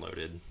already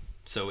downloaded.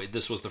 So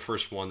this was the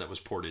first one that was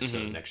ported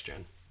to next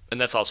gen. And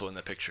that's also in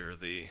the picture,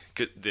 the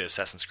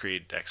Assassin's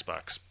Creed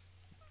Xbox.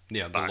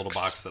 Yeah, the little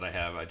box that I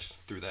have. I just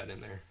threw that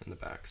in there in the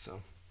back.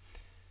 So,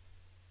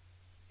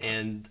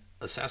 and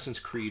Assassin's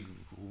Creed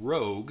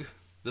Rogue.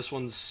 This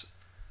one's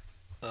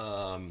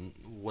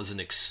was an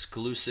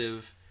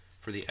exclusive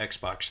for the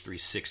Xbox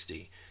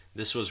 360.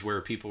 This was where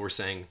people were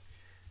saying,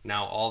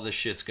 now all this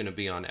shit's going to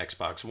be on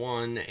Xbox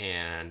One,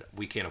 and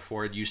we can't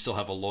afford it. You still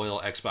have a loyal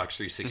Xbox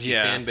 360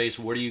 fan base.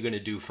 What are you going to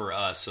do for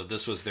us? So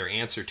this was their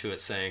answer to it,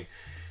 saying,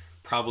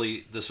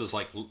 probably this was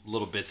like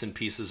little bits and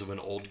pieces of an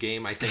old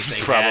game, I think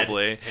they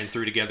probably had, and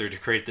threw together to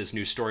create this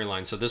new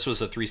storyline. So this was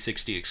a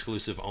 360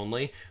 exclusive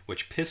only,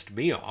 which pissed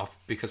me off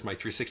because my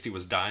 360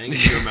 was dying,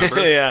 if you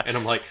remember? Yeah. And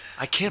I'm like,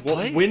 I can't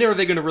play. When are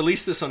they going to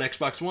release this on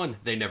Xbox One?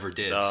 They never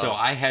did. So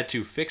I had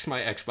to fix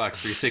my Xbox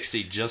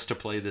 360 just to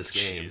play this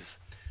game,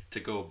 to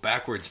go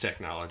backwards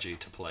technology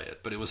to play it.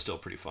 But it was still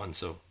pretty fun,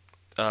 so...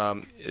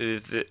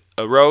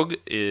 Rogue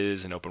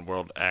is an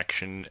open-world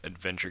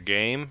action-adventure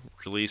game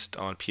released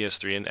on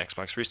PS3 and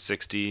Xbox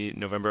 360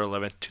 November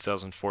 11th,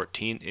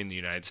 2014 in the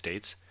United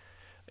States,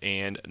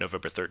 and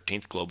November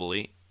 13th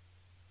globally,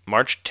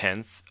 March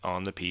 10th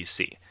on the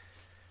PC.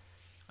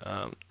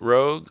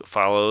 Rogue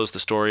follows the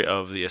story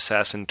of the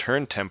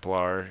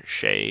assassin-turned-Templar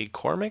Shay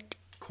Cormac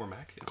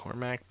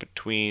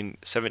between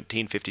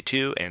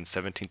 1752 and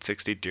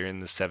 1760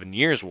 during the 7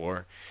 Years'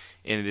 War,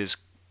 and it is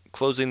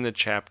closing the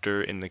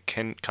chapter in the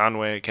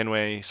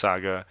Kenway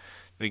saga.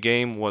 The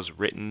game was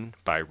written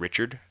by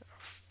Richard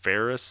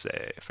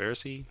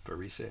Farisi?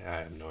 I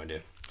have no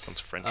idea. Sounds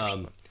French or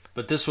something.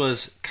 But this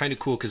was kind of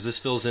cool because this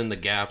fills in the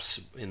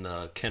gaps in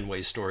the Kenway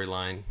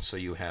storyline. So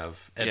you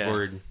have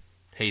Edward,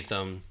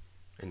 Haytham,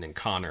 and then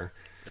Connor.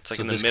 It's like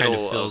in the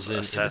middle of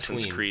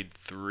Assassin's Creed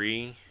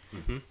 3.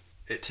 Mm-hmm.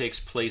 It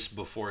takes place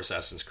before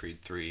Assassin's Creed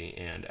 3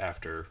 and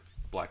after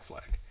Black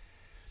Flag.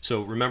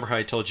 So remember how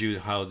I told you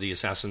how the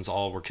assassins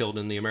all were killed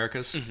in the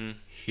Americas? Mm-hmm.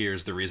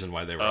 Here's the reason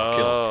why they were all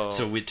killed.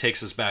 So it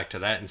takes us back to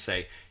that and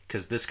say,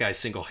 because this guy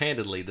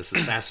single-handedly, this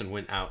assassin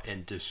went out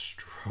and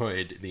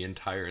destroyed the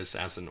entire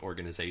assassin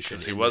organization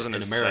in America. Because he was an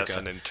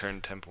assassin and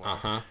turned Templar.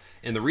 Uh-huh.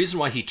 And the reason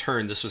why he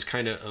turned, this was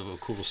kind of a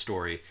cool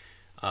story,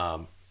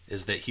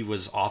 is that he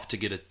was off to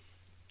get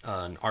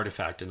an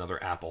artifact,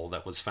 another apple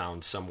that was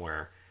found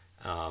somewhere.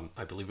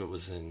 I believe it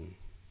was in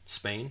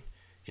Spain.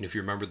 And if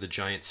you remember the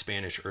giant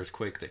Spanish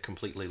earthquake that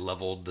completely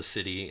leveled the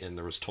city and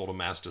there was total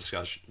mass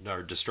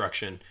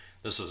destruction,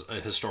 this was a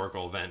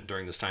historical event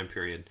during this time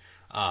period.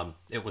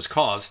 It was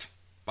caused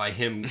by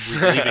him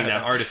leaving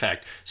that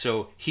artifact.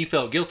 So he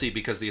felt guilty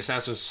because the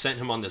assassins sent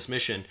him on this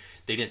mission.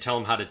 They didn't tell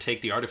him how to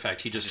take the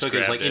artifact. He just took it.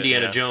 It's like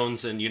Indiana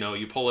Jones, and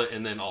you pull it,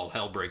 and then all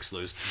hell breaks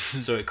loose.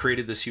 So it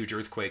created this huge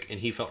earthquake, and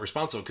he felt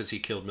responsible because he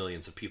killed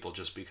millions of people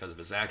just because of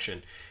his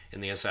action.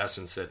 And the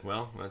assassin said,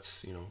 "Well,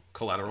 that's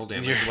collateral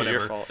damage, whatever."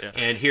 Your fault, yeah.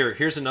 And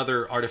here's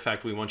another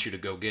artifact we want you to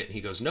go get. And he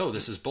goes, "No,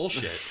 this is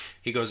bullshit."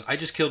 He goes, "I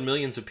just killed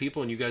millions of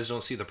people, and you guys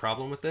don't see the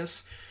problem with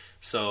this."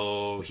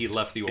 So he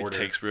left the order. It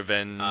takes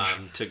revenge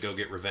to go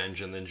get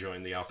revenge, and then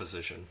join the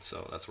opposition.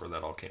 So that's where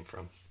that all came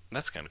from.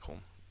 That's kind of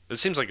cool. It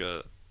seems like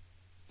a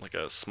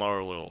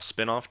smaller little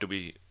spin-off.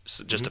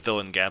 To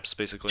fill in gaps,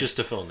 basically? Just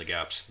to fill in the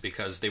gaps,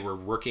 because they were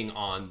working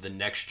on the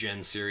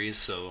next-gen series,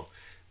 so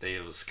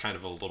it was kind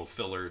of a little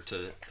filler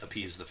to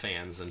appease the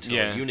fans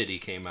until Unity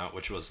came out,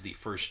 which was the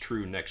first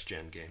true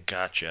next-gen game.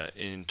 Gotcha.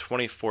 In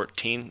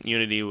 2014,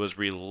 Unity was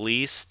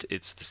released.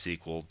 It's the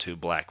sequel to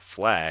Black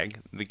Flag.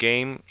 The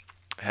game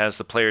has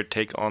the player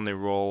take on the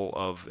role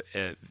of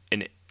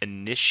an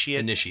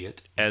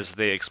initiate as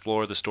they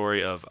explore the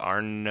story of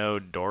Arno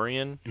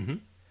Dorian,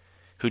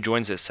 who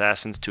joins the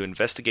assassins to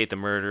investigate the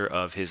murder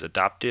of his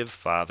adoptive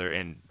father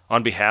and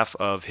on behalf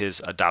of his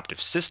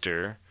adoptive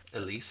sister,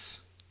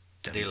 Elise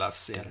de la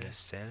Serre.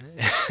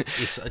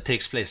 It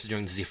takes place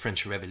during the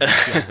French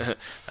Revolution.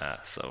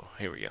 So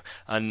here we go.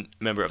 A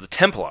member of the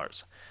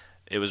Templars.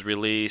 It was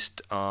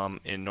released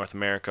in North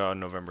America on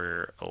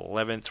November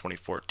 11th,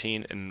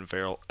 2014, and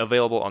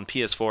available on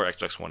PS4,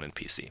 Xbox One, and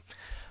PC.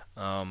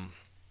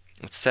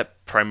 It's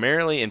set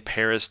primarily in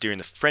Paris during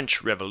the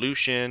French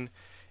Revolution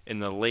in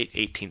the late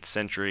 18th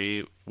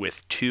century,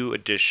 with 2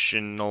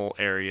 additional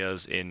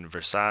areas in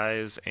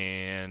Versailles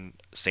and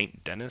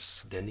Saint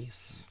Denis.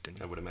 Denis,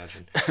 I would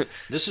imagine.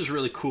 This is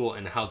really cool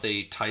in how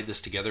they tied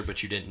this together,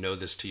 but you didn't know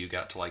this till you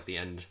got to like the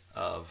end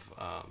of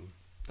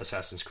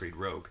Assassin's Creed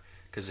Rogue.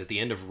 Because at the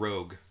end of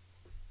Rogue,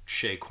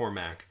 Shay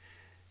Cormac,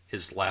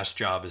 his last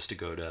job is to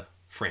go to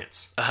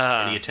France.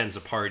 And he attends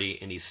a party,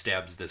 and he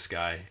stabs this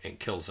guy and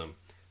kills him.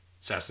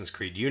 Assassin's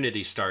Creed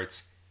Unity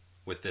starts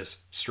with this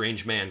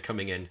strange man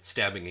coming in,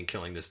 stabbing and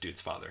killing this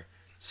dude's father.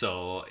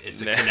 So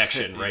it's a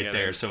connection right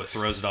there. So it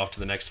throws it off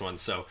to the next one.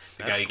 So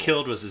the guy he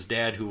killed was his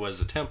dad, who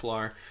was a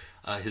Templar,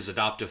 his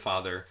adoptive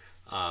father,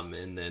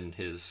 and then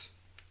his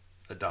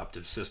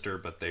adoptive sister,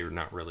 but they were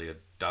not really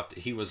adopted.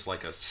 He was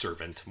like a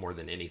servant more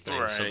than anything.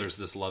 Right. So there's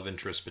this love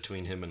interest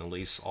between him and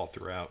Elise all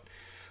throughout.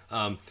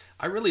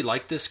 I really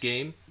liked this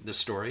game, this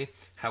story.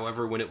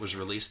 However, when it was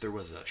released, there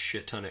was a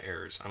shit ton of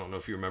errors. I don't know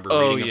if you remember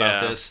reading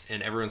about this,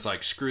 and everyone's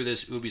like, screw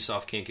this,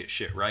 Ubisoft can't get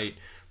shit right,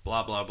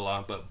 blah, blah,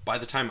 blah. But by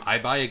the time I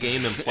buy a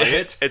game and play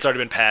it, it's already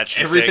been patched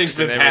and everything's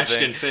been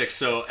patched and fixed.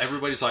 So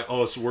everybody's like,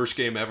 oh, it's the worst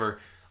game ever.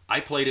 I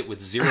played it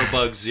with 0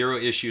 bugs, 0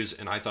 issues,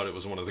 and I thought it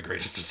was one of the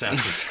greatest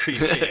Assassin's Creed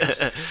games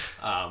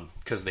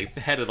because they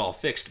had it all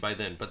fixed by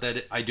then. But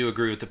that I do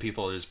agree with the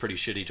people; it is pretty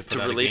shitty to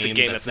put out release a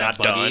game that's not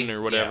buggy. Done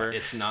or whatever. Yeah,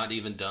 it's not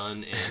even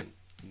done,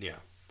 and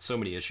so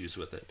many issues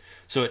with it.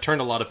 So it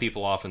turned a lot of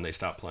people off, and they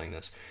stopped playing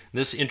this.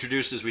 This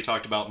introduced, as we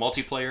talked about,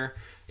 multiplayer.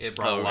 It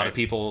brought a lot of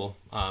people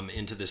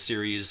into this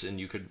series, and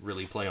you could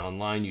really play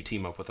online. You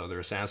team up with other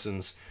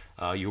assassins.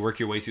 You work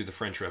your way through the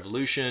French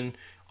Revolution.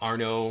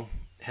 Arno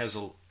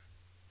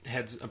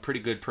had a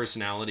pretty good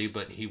personality,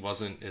 but he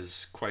wasn't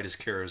quite as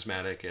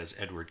charismatic as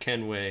Edward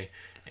Kenway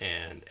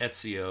and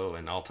Ezio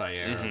and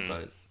Altair,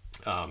 but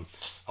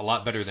a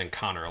lot better than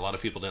Connor. A lot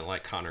of people didn't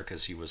like Connor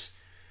because he was,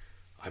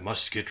 I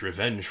must get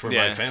revenge for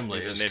my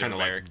family. He's a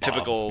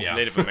typical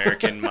Native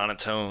American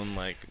monotone,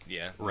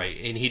 right.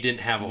 And he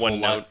didn't have a whole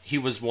lot. He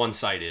was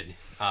one-sided.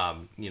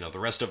 The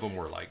rest of them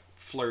were like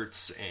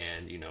flirts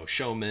and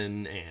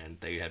showmen, and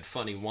they had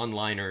funny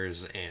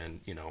one-liners,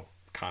 and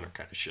Connor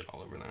kind of shit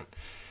all over that.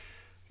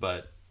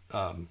 But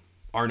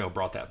Arno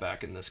brought that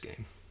back in this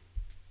game.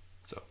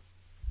 So,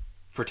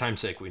 for time's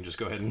sake, we can just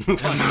go ahead and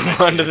move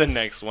on to the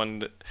next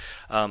one.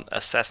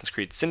 Assassin's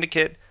Creed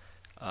Syndicate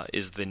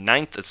is the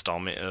 9th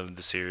installment of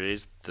the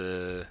series.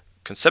 The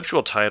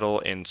conceptual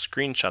title and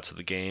screenshots of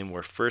the game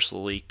were first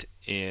leaked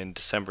in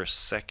December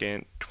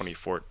 2nd,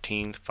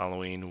 2014,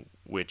 following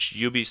which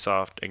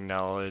Ubisoft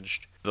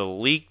acknowledged the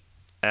leaked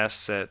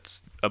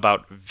assets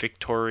about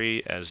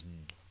Victory as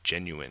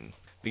genuine.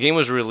 The game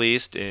was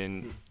released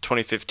in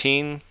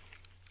 2015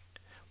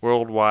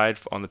 worldwide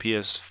on the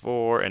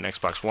PS4 and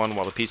Xbox One,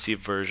 while the PC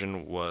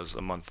version was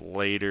a month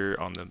later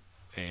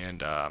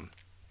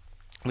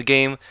the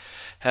game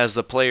has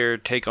the player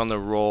take on the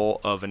role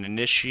of an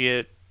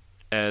initiate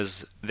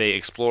as they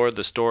explore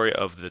the story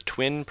of the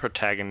twin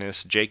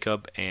protagonists,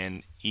 Jacob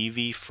and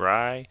Evie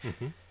Fry,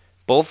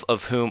 both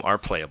of whom are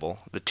playable.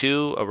 The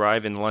two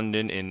arrive in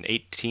London in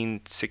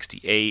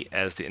 1868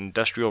 as the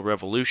Industrial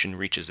Revolution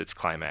reaches its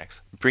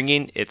climax,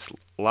 bringing its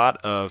lot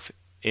of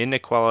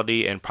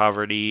inequality and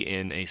poverty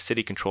in a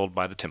city controlled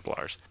by the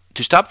Templars.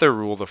 To stop their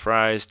rule, the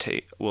Frys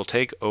will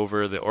take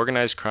over the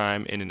organized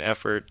crime in an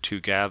effort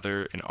to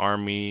gather an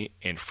army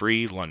and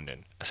free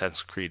London.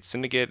 Assassin's Creed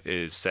Syndicate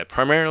is set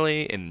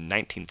primarily in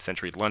 19th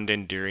century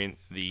London during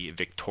the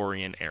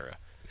Victorian era.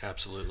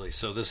 Absolutely.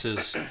 So this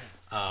is...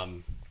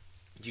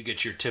 you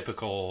get your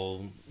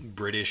typical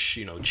British,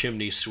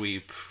 chimney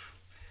sweep.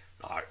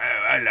 Like,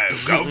 oh, hello,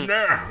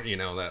 governor.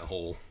 That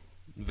whole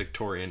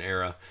Victorian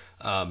era.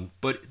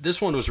 But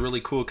this one was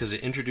really cool because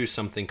it introduced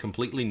something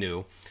completely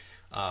new.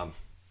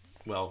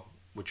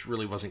 Which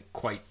really wasn't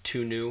quite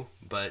too new,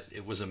 but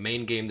it was a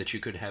main game that you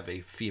could have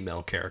a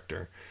female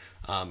character.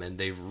 And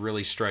they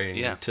really striving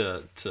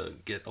to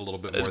get a little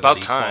bit more. It's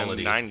about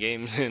time. 9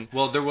 games in.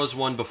 Well, there was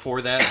one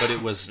before that, but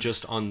it was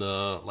just on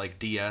the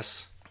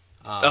DS.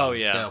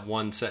 That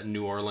one set in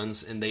New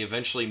Orleans, and they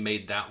eventually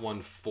made that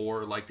one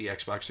for the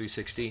Xbox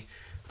 360.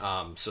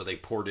 So they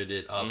ported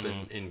it up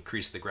and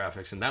increased the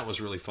graphics, and that was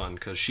really fun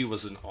because she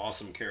was an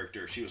awesome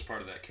character. She was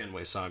part of that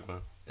Kenway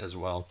saga as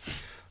well.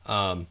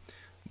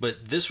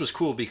 But this was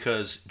cool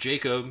because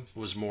Jacob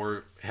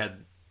had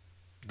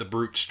the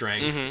brute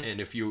strength, and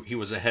if he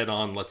was a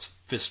head-on, let's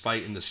fist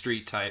fight in the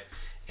street type,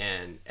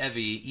 and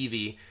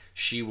Evie,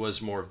 she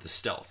was more of the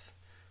stealth,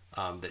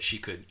 that she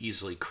could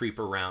easily creep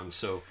around,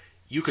 so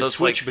you could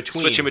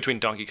switching between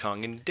Donkey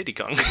Kong and Diddy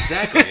Kong.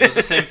 Exactly, it was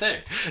the same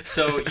thing.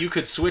 So you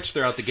could switch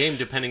throughout the game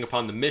depending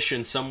upon the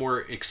mission. Some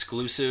were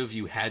exclusive,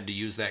 you had to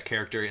use that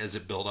character as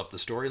it built up the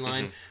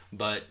storyline,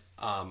 but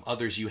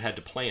others you had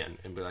to plan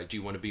and be like, do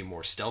you want to be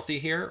more stealthy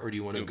here, or do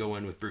you want to go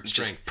in with brute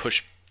strength?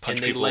 Punch and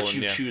they let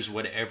you choose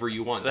whatever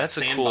you want. That's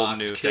a cool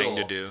new thing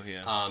to do.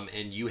 Yeah.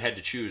 And you had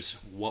to choose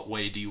what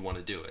way do you want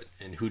to do it,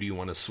 and who do you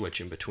want to switch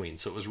in between.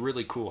 So it was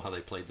really cool how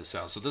they played this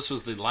out. So this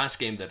was the last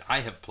game that I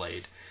have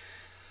played,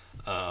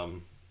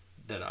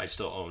 that I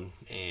still own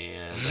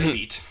and I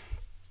beat.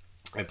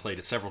 I played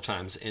it several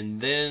times,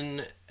 and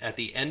then at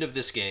the end of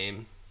this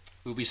game,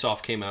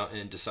 Ubisoft came out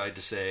and decided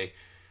to say,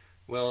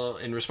 well,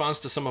 in response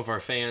to some of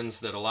our fans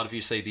that a lot of you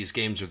say these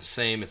games are the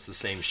same, it's the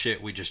same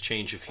shit, we just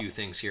change a few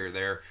things here or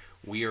there.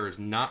 We are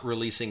not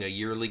releasing a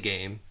yearly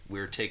game.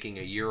 We're taking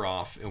a year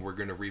off, and we're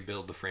going to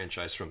rebuild the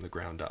franchise from the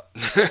ground up.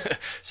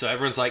 So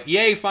everyone's like,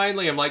 yay,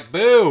 finally. I'm like,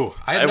 boo.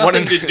 I had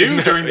nothing to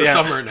do during the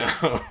summer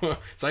now.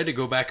 So I had to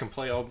go back and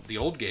play all the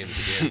old games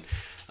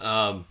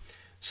again.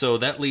 So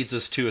that leads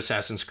us to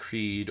Assassin's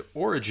Creed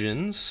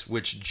Origins,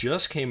 which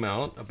just came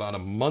out about a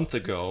month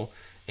ago.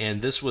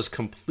 And this was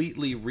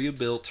completely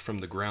rebuilt from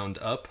the ground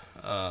up.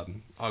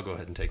 I'll go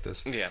ahead and take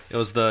this. Yeah. It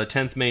was the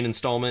 10th main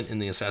installment in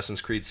the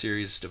Assassin's Creed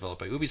series developed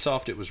by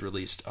Ubisoft. It was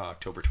released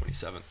October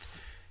 27th.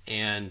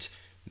 And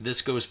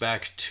this goes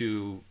back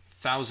to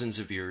thousands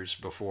of years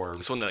before.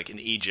 This one in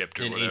Egypt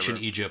or in whatever.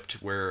 Ancient Egypt,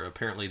 where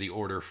apparently the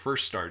Order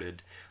first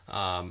started.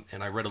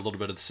 And I read a little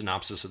bit of the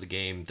synopsis of the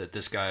game that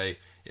this guy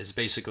is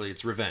basically,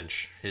 it's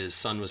revenge. His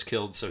son was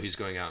killed, so he's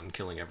going out and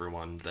killing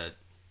everyone that,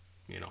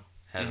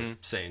 had a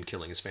say in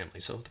killing his family.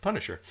 So the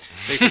Punisher,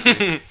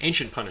 basically,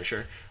 ancient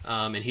Punisher,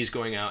 and he's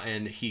going out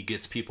and he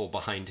gets people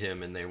behind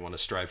him and they want to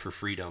strive for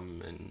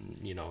freedom,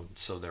 and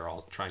so they're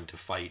all trying to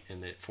fight,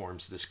 and it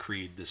forms this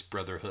creed, this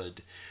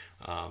brotherhood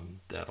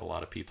that a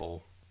lot of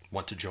people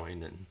want to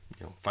join and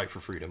fight for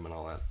freedom and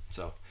all that.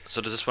 So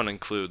does this one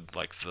include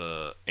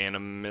the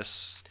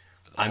Animus?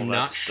 I'm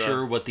not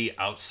sure what the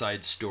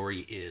outside story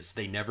is.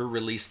 They never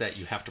release that.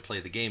 You have to play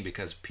the game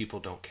because people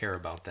don't care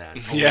about that.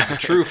 Only the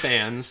true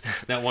fans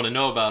that want to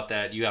know about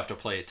that, you have to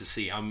play it to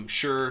see. I'm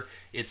sure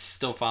it's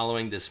still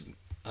following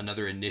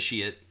another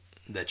initiate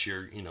that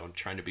you're,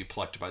 trying to be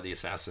plucked by the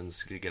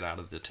assassins to get out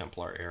of the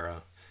Templar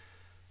era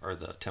or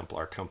the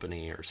Templar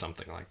company or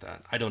something like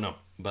that. I don't know.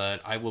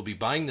 But I will be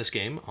buying this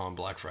game on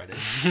Black Friday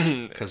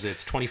because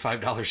it's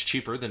 $25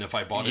 cheaper than if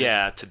I bought it.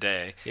 Yeah,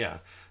 today. Yeah.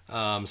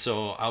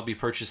 So I'll be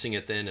purchasing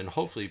it then and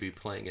hopefully be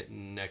playing it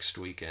next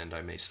weekend.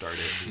 I may start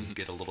it and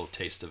get a little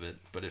taste of it.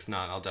 But if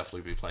not, I'll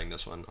definitely be playing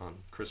this one on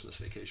Christmas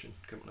vacation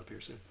coming up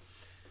here soon.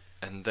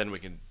 And then we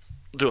can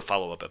do a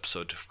follow-up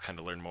episode to kind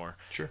of learn more.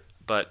 Sure.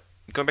 But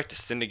going back to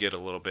Syndicate a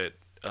little bit,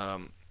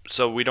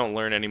 so we don't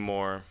learn any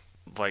more,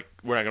 we're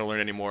not going to learn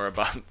any more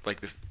about,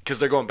 because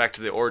they're going back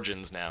to the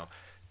origins now.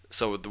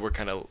 So you're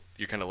kind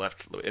of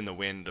left in the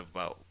wind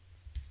about,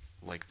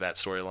 that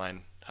storyline.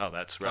 How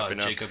that's wrapping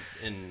up. Jacob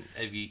and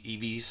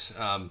Evie's,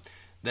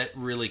 that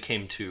really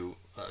came to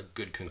a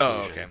good conclusion.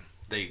 Oh, okay.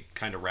 They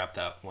kind of wrapped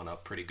that one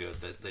up pretty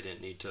good. That they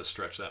didn't need to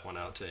stretch that one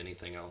out to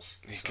anything else.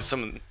 Because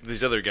some of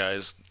these other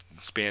guys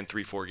spanned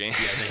 3-4 games.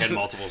 Yeah, they had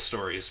multiple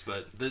stories,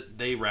 but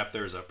they wrapped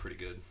theirs up pretty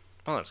good.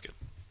 Oh, that's good.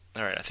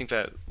 All right, I think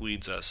that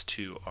leads us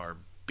to our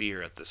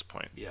beer at this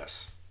point.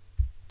 Yes.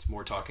 It's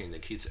more talking than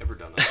Keith's ever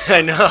done.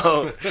 I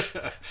know.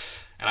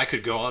 And I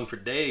could go on for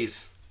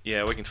days.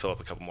 Yeah, we can fill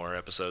up a couple more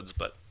episodes,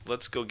 but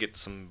let's go get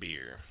some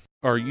beer.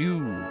 Are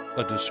you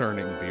a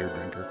discerning beer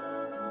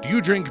drinker? Do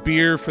you drink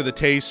beer for the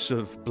tastes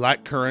of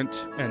blackcurrant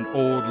and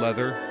old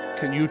leather?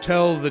 Can you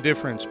tell the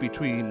difference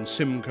between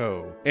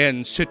Simcoe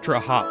and Citra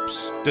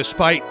hops,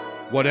 despite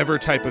whatever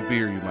type of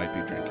beer you might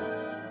be drinking?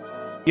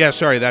 Yeah,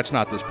 sorry, that's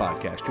not this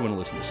podcast. You want to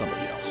listen to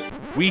somebody else.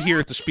 We here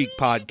at the Speak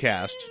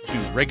Podcast do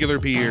regular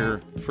beer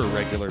for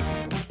regular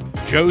people.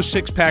 Joe's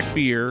Six-Pack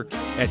Beer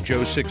at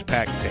Joe's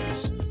Six-Pack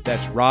Taste.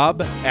 That's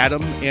Rob,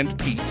 Adam, and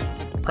Pete,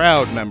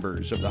 proud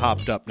members of the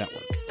Hopped Up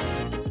Network.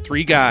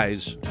 3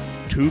 guys,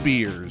 2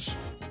 beers,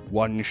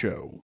 1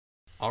 show.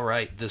 All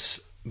right, this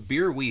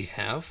beer we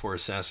have for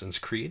Assassin's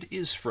Creed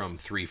is from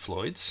Three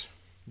Floyds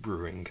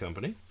Brewing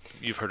Company.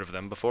 You've heard of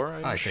them before?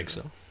 I think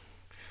so.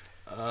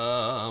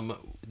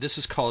 This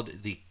is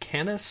called the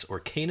Canis or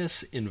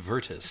Canis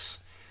Invertus.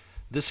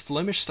 This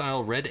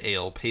Flemish-style red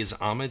ale pays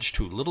homage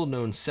to a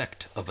little-known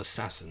sect of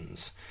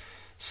assassins.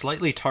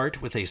 Slightly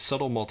tart with a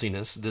subtle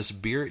maltiness, this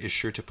beer is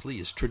sure to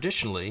please.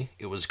 Traditionally,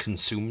 it was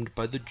consumed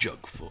by the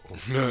jugful.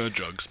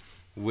 Jugs.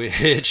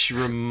 Which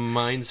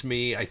reminds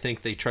me, I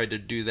think they tried to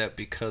do that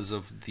because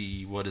of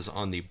what is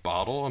on the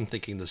bottle. I'm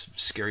thinking this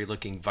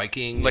scary-looking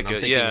Viking. Like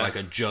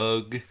a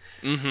jug.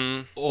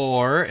 Mm-hmm.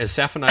 Or, as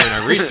Saf and I in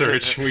our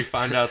research, we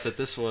found out that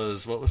this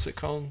was, what was it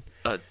called?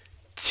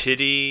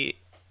 Titty...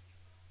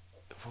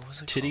 What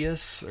was it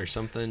Titius or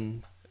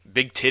something?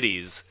 Big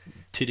Titties.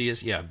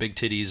 Titius, yeah, Big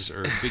Titties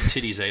or Big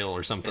Titties Ale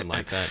or something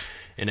like that.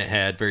 And it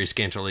had very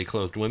scantily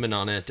clothed women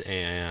on it,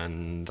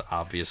 and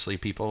obviously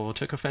people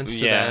took offense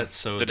to that.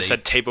 So they just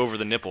had tape over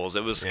the nipples.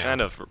 It was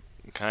kind of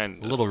a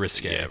little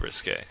risque. Yeah,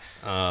 risque.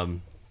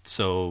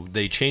 So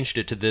they changed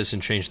it to this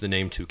and changed the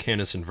name to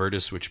Canis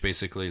Invertus, which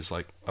basically is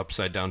like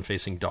upside down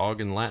facing dog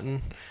in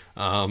Latin.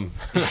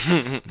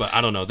 But I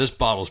don't know. This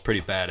bottle's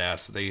pretty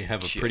badass. They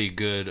have a pretty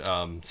good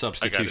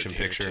substitution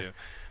picture.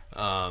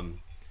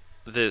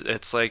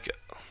 It's like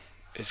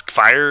is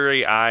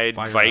fiery-eyed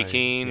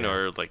Viking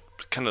or like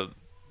kind of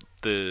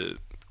the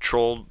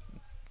troll,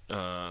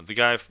 the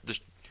guy, the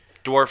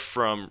dwarf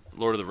from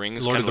Lord of the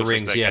Rings. Lord of the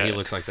Rings, like yeah, he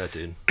looks like that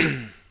dude.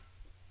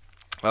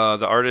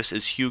 The artist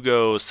is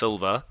Hugo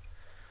Silva,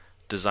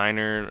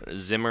 designer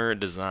Zimmer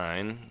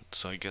Design.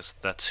 So I guess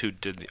that's who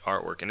did the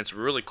artwork, and it's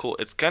really cool.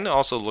 It kind of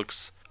also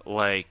looks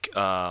like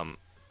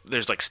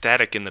there's like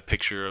static in the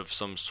picture of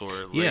some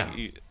sort.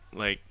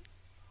 Like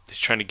he's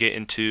trying to get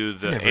into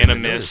the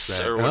Animus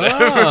or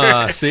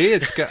whatever. See,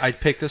 I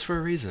picked this for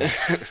a reason.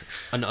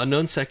 An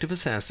unknown sect of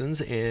assassins,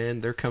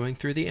 and they're coming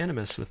through the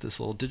Animus with this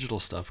little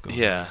digital stuff going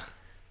on. Yeah.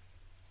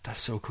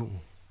 That's so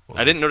cool. Well,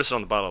 I didn't notice it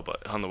on the bottle,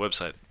 but on the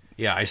website.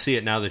 Yeah, I see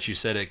it now that you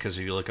said it, because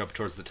if you look up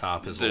towards the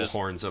top, his little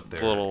horns up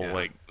there. Little,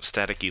 like,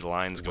 staticky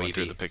lines going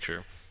through the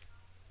picture.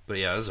 But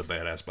yeah, this is a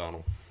badass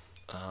bottle.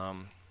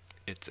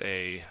 It's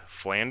a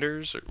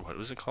Flanders, or what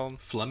was it called?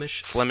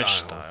 Flemish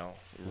style.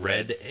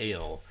 Red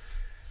ale.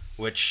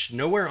 Which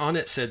nowhere on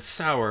it said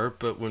sour,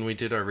 but when we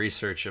did our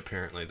research,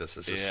 apparently this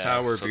is a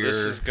sour beer. This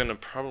is going to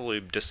probably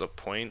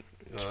disappoint,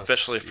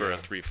 especially for a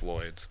Three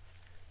Floyds.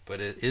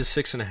 But it is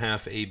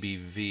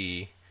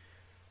 6.5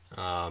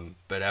 ABV.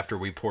 But after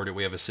we poured it,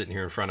 we have it sitting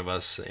here in front of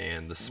us,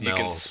 and the smell.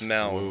 You can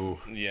smell,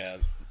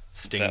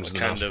 stings that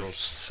kind of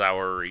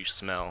soury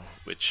smell,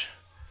 which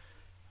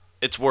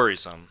it's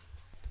worrisome.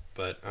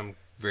 But I'm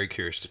very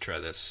curious to try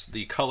this.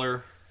 The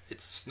color,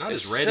 it's not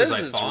as red as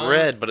I thought. It's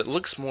red, but it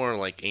looks more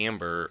like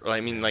amber.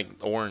 I mean, like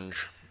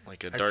orange.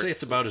 Like a dark... I'd say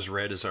it's about as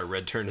red as our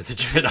Return of the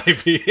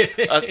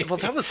Jedi. Well,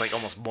 that was like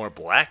almost more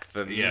black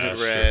than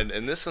red,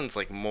 and this one's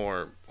like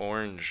more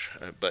orange.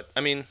 But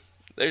I mean,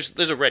 there's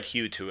a red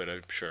hue to it,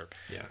 I'm sure.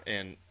 Yeah.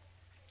 And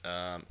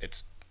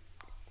it's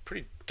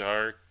pretty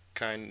dark,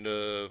 kind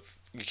of.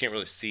 You can't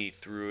really see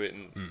through it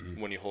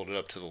when you hold it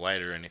up to the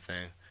light or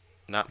anything.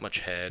 Not much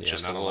head,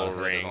 just a little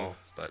ring.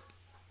 But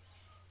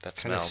that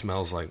kind of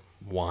smells like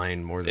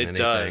wine more than anything. It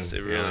does.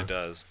 It really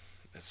does.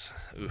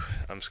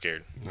 I'm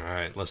scared. All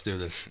right, let's do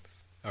this.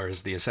 Or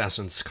as the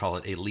assassins call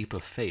it, a leap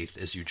of faith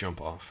as you jump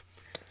off.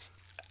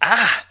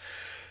 Ah!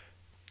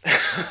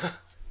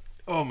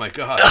 Oh my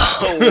god.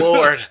 Oh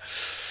Lord.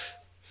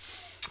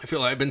 I feel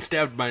like I've been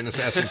stabbed by an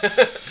assassin.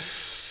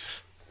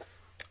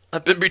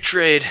 I've been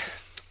betrayed.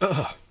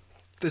 Ugh.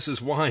 This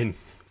is wine.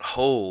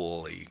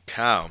 Holy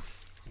cow.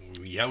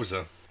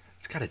 Yowza.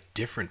 It's got a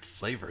different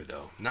flavor,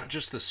 though. Not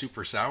just the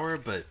super sour,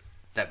 but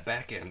that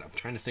back end. I'm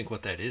trying to think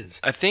what that is.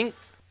 I think,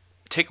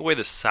 take away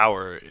the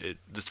sour,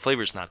 the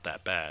flavor's not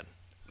that bad.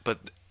 But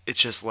it's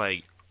just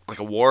like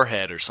a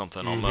warhead or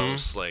something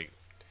almost. Like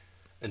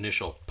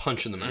initial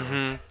punch in the mouth.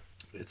 Mm-hmm.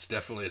 It's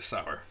definitely a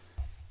sour.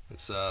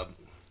 It's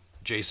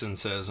Jason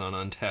says on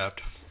Untapped,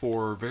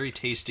 for very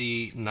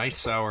tasty, nice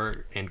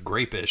sour, and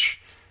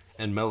grapish,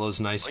 and mellows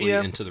nicely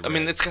into the red. I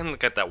mean, it's kind of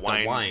got that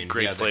wine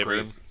grape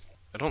flavor. Grape.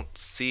 I don't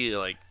see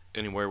like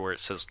anywhere where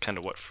it says kind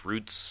of what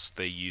fruits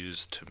they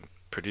use to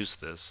produce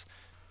this.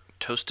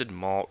 Toasted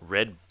malt,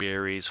 red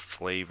berries,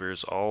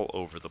 flavors all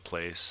over the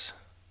place.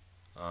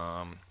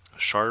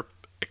 Sharp,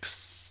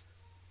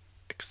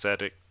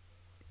 ecstatic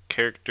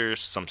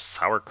characters, some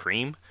sour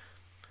cream,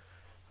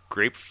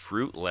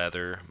 grapefruit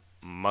leather,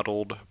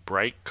 muddled,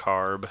 bright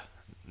carb,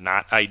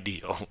 not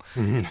ideal.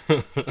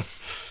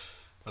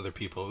 Other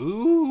people,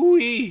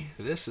 ooh-wee,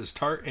 this is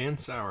tart and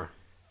sour.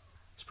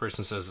 This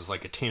person says it's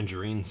like a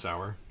tangerine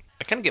sour.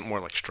 I kind of get more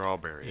like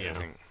strawberry, I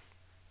think.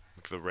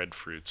 Like the red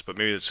fruits, but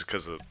maybe it's just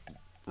because of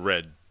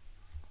red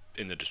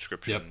in the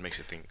description makes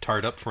it think.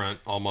 Tart up front,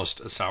 almost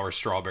a sour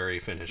strawberry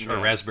finish, or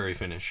raspberry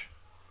finish.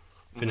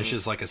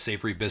 Finishes like a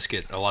savory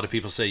biscuit. A lot of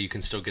people say you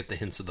can still get the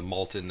hints of the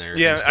malt in there.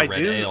 Yeah, I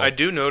do. Ale. I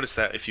do notice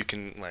that if you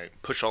can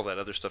like push all that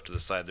other stuff to the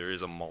side, there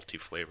is a malty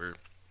flavor.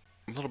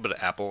 A little bit of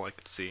apple I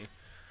could see.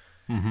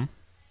 Mm-hmm.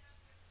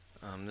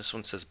 This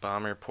one says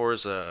Bomber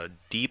pours a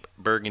deep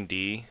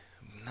burgundy.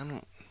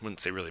 Wouldn't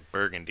say really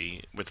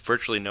burgundy, with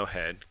virtually no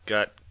head.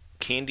 Got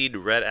candied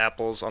red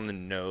apples on the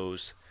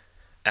nose,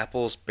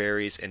 apples,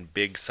 berries, and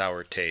big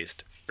sour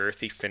taste.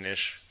 Earthy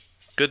finish.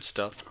 Good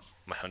stuff.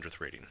 My 100th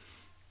rating.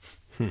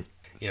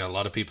 Yeah, a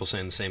lot of people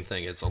saying the same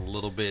thing. It's a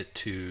little bit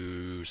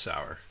too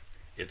sour.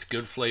 It's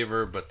good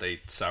flavor, but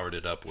they soured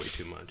it up way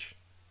too much.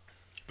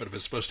 But if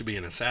it's supposed to be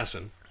an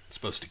assassin, it's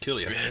supposed to kill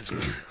you. It's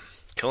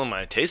killing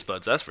my taste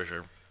buds, that's for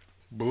sure.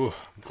 Boo,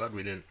 I'm glad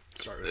we didn't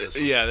start with this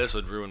one. Yeah, this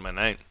would ruin my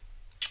night.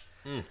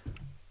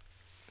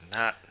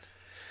 Not.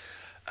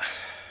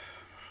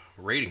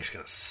 Rating's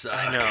going to suck.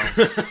 I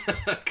know.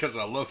 Because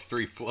I love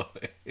Three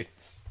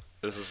Floyds.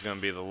 This is going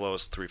to be the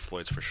lowest Three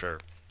Floyds for sure.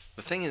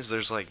 The thing is,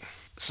 there's like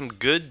some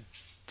good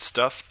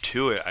stuff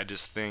to it. I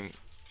just think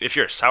if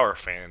you're a sour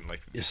fan,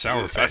 like you're a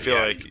sour fan, I feel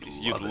like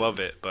you'd love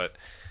it. But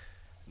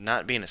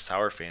not being a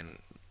sour fan,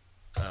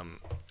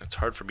 it's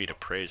hard for me to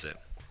praise it.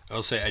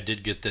 I'll say I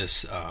did get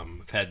this.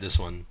 I've had this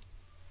one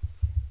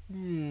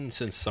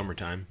since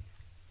summertime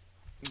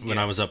when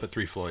I was up at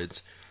Three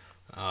Floyds,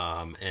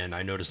 and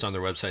I noticed on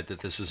their website that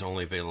this is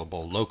only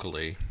available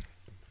locally.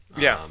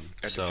 I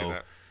did so see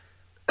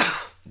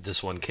that.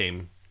 This one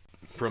came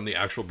from the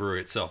actual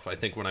brewery itself. I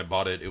think when I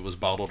bought it, it was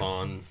bottled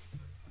on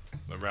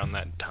around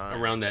that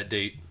time, around that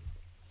date,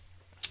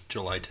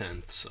 July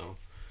 10th. So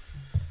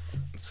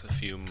it's a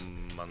few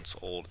months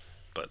old,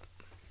 but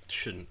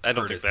shouldn't I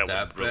don't hurt think it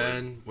that would bad,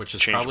 really which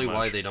is change probably much.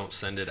 why they don't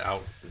send it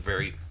out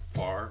very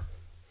far,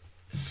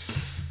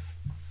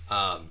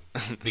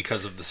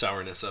 because of the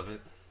sourness of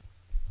it.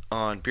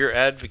 On Beer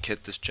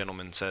Advocate, this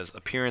gentleman says,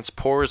 appearance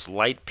pours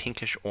light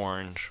pinkish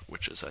orange,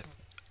 which is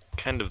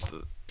kind of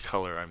the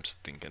color I'm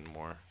thinking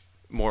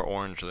more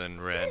orange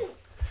than red,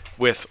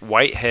 with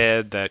white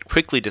head that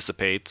quickly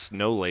dissipates,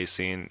 no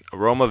lacing,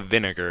 aroma of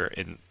vinegar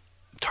and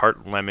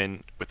tart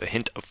lemon with a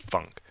hint of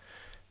funk.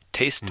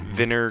 Taste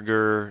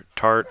vinegar,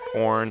 tart,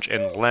 orange,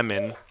 and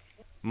lemon.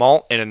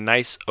 Malt and a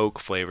nice oak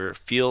flavor.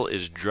 Feel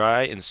is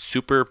dry and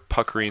super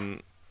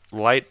puckering.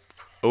 Light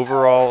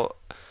overall,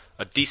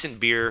 a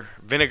decent beer.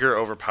 Vinegar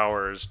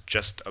overpowers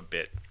just a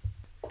bit.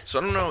 So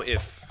I don't know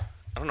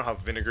how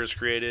vinegar is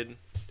created,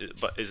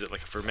 but is it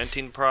like a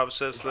fermenting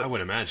process? I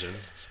would imagine.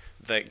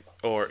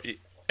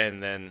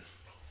 And then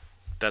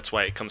that's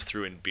why it comes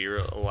through in beer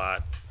a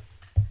lot.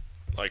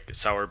 Like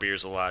sour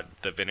beers a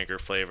lot, the vinegar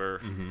flavor.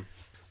 Mm-hmm.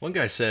 One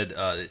guy said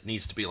it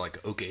needs to be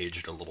like oak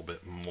aged a little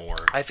bit more.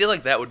 I feel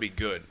like that would be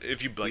good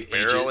if you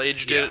barrel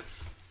aged it.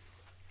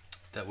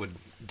 That would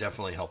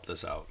definitely help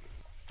this out.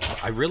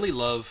 I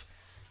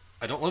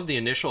don't love the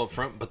initial up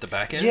front, but the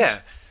back end. Yeah,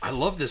 I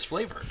love this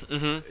flavor.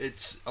 Mm-hmm.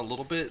 It's a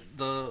little bit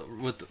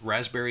with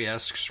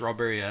raspberry-esque,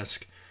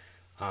 strawberry-esque.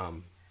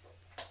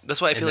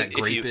 That's why I feel like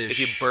if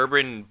you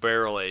bourbon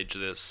barrel age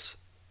this,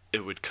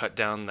 it would cut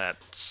down that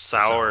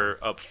sour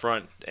up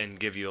front and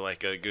give you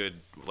like a good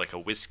a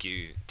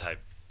whiskey type.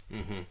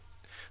 Mm-hmm.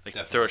 Like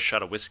throw a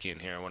shot of whiskey in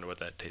here. I wonder what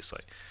that tastes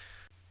like.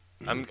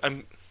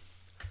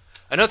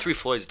 I know Three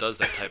Floyds does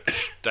that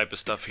type of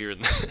stuff here.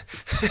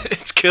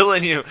 It's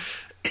killing you.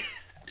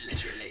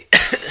 Literally.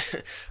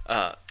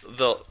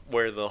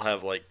 They'll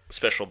have like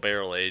special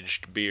barrel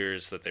aged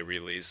beers that they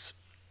release.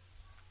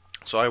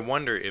 So I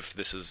wonder if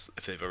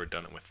they've ever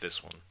done it with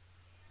this one.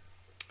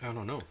 I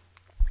don't know.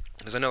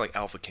 Because I know like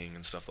Alpha King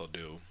and stuff they'll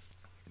do.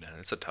 Yeah,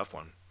 it's a tough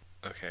one.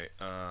 Okay.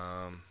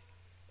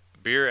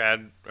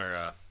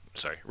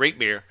 Rate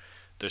beer.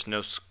 There's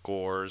no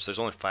scores. There's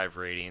only 5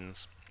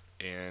 ratings.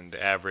 And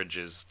the average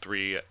is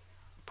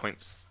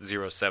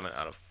 3.07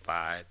 out of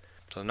 5.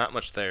 So not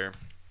much there.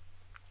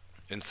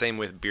 And same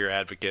with Beer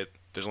Advocate.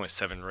 There's only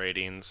 7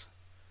 ratings.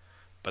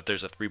 But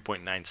there's a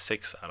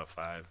 3.96 out of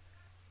 5.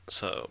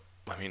 So,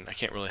 I mean, I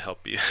can't really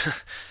help you.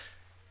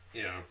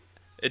 Yeah.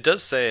 It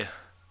does say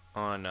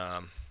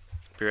on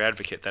Beer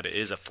Advocate that it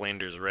is a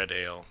Flanders Red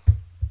Ale.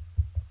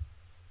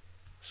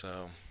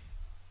 So,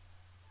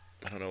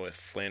 I don't know if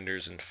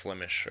Flanders and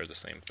Flemish are the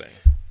same thing.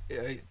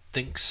 I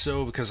think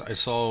so, because I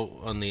saw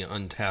on the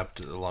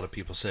Untapped, a lot of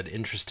people said,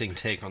 interesting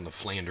take on the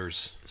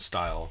Flanders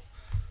style.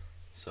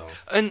 So,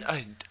 and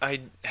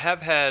I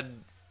have had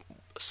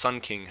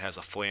Sun King has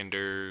a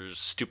Flanders,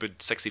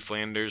 stupid sexy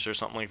Flanders or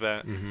something like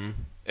that. Mm-hmm.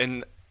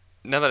 And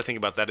now that I think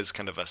about that, it's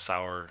kind of has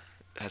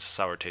a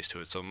sour taste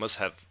to it. So it must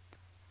have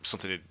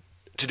something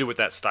to do with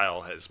that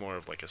style. Has more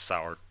of like a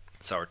sour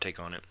take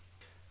on it.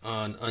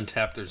 On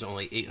Untapped, there's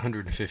only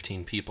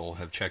 815 people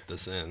have checked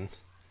this in.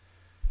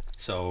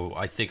 So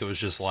I think it was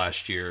just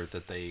last year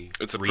that they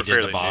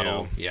redid the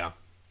bottle. New. Yeah.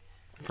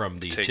 From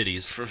the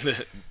titties. From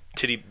the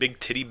big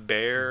titty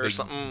bear or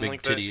something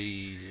like that?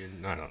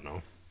 I don't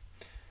know.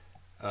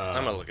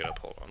 I'm going to look it up.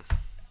 Hold on.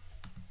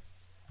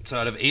 So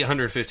out of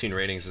 815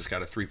 ratings, it's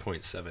got a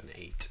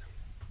 3.78.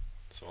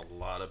 So a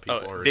lot of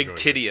people are Big enjoying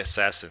Titty this.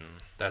 Assassin.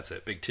 That's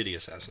it. Big Titty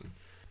Assassin.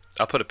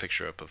 I'll put a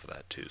picture up of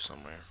that too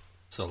somewhere.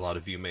 So a lot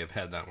of you may have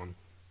had that one.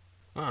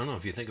 I don't know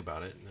if you think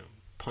about it.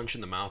 punch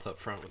in the mouth up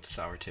front with the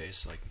sour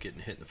taste, like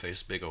getting hit in the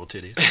face, big old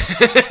titties.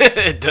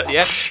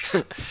 Yeah.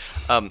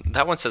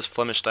 That one says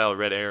Flemish style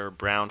red ale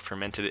brown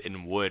fermented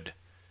in wood.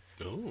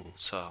 Oh.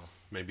 So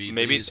maybe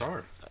these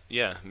are.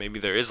 Yeah, maybe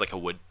there is like a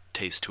wood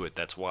taste to it.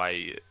 That's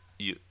why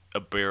a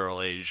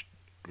barrel aged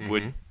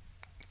wood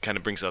kind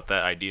of brings out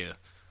that idea.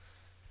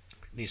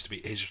 It needs to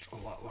be aged a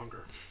lot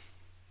longer.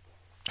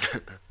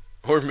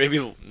 Or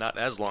maybe not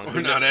as long.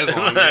 Or not as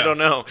long. I don't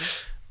know.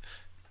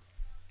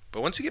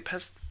 But once you get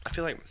past, I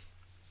feel like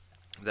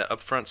that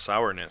upfront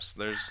sourness,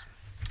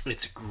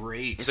 it's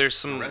great. There's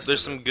some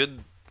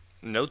good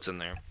notes in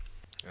there.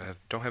 I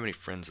don't have any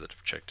friends that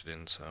have checked it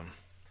in, so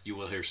you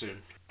will hear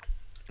soon.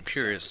 I'm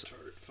curious. Sour,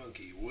 tart,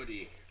 funky,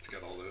 woody. It's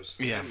got all those.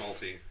 Yeah. And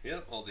malty.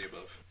 Yeah, all the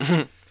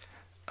above.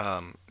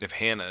 If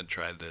Hannah had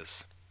tried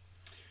this,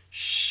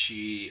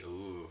 she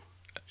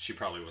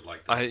probably would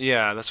like this.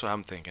 Yeah, that's what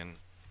I'm thinking.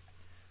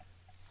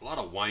 A lot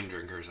of wine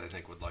drinkers, I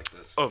think, would like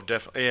this. Oh,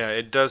 definitely. Yeah,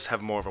 it does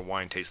have more of a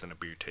wine taste than a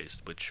beer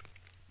taste, which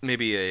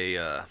maybe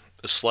a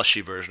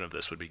slushy version of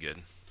this would be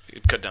good.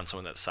 You'd cut down some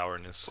of that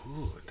sourness.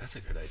 Ooh, that's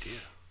a good idea.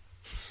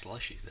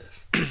 Slushy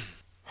this.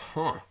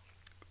 Huh.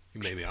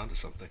 You may be onto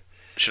something.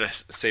 Should I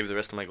save the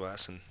rest of my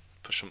glass and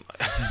push some,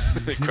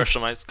 crush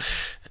some ice?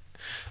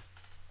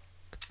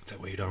 That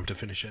way you don't have to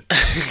finish it.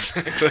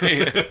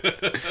 Exactly.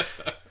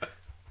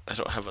 I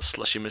don't have a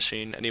slushy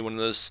machine. Any one of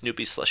those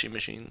Snoopy slushy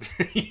machines?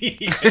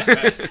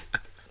 Yes.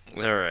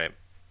 All right.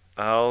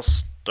 I'll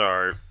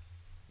start.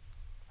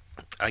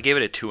 I gave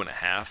it a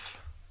 2.5,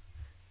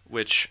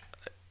 which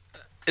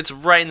it's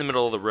right in the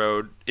middle of the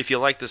road. If you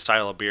like this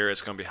style of beer,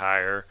 it's going to be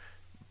higher.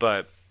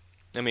 But,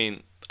 I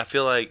mean, I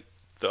feel like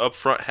the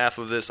upfront half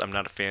of this I'm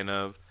not a fan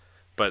of,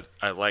 but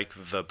I like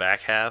the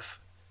back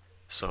half.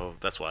 So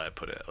that's why I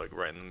put it like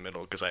right in the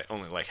middle, because I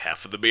only like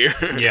half of the beer.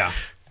 Yeah.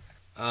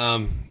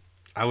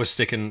 I was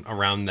sticking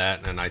around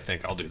that, and I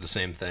think I'll do the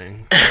same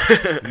thing.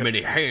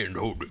 Many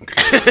hand-holding.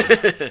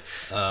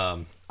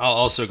 I'll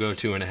also go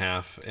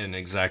 2.5, and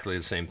exactly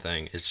the same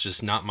thing. It's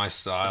just not my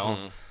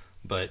style,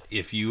 but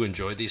if you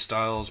enjoy these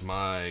styles,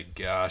 my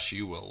gosh,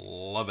 you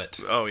will love it.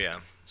 Oh,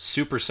 yeah.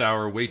 Super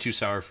sour, way too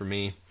sour for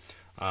me.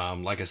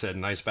 Like I said,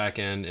 nice back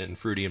end and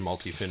fruity and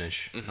malty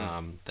finish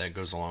that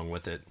goes along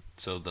with it.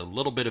 So the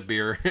little bit of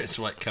beer is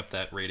what kept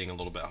that rating a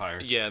little bit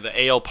higher. Yeah, the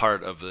ale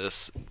part of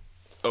this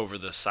over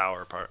the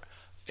sour part.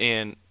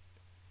 And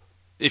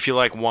if you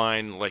like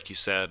wine, like you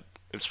said,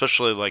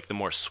 especially like the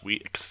more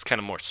sweet, because it's kind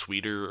of more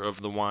sweeter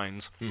of the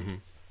wines,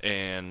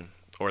 and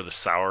or the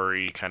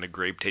soury kind of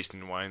grape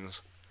tasting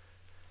wines,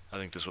 I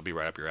think this will be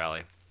right up your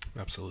alley.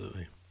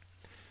 Absolutely.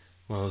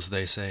 Well, as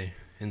they say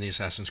in the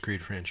Assassin's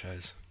Creed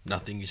franchise,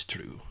 nothing is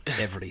true.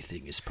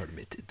 Everything is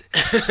permitted.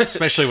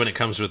 Especially when it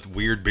comes with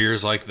weird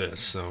beers like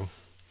this. So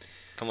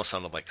it almost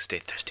sounded like "Stay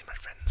thirsty, my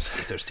friends."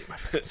 Stay thirsty, my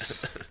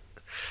friends.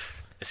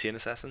 Is he an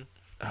assassin?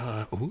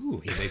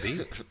 He may be.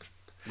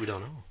 We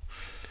don't know.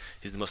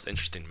 He's the most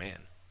interesting man.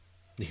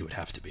 He would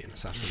have to be an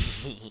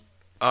assassin.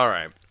 All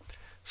right.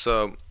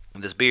 So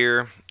this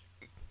beer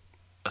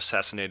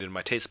assassinated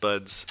my taste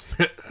buds.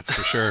 That's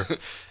for sure.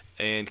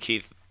 And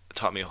Keith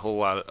taught me a whole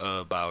lot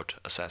about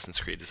Assassin's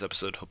Creed this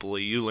episode.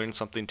 Hopefully you learned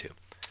something too.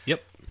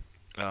 Yep.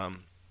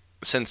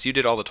 Since you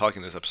did all the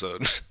talking this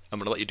episode, I'm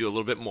going to let you do a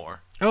little bit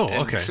more. Oh,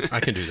 okay. I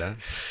can do that.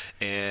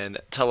 And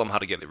tell them how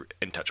to get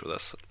in touch with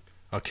us.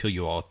 I'll kill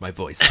you all with my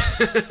voice.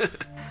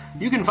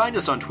 You can find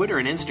us on Twitter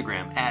and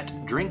Instagram at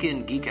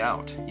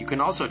DrinkInGeekOut. You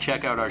can also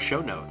check out our show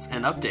notes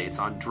and updates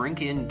on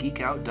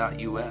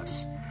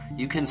drinkingeekout.us.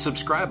 You can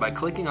subscribe by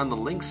clicking on the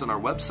links on our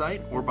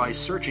website or by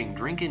searching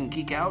Drink In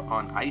Geek Out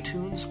on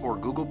iTunes or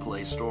Google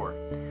Play Store.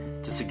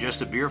 To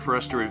suggest a beer for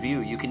us to review,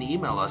 you can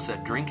email us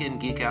at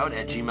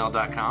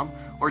drinkingeekout@gmail.com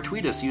or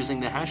tweet us using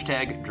the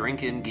hashtag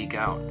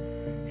DrinkInGeekOut.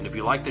 And if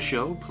you like the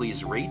show,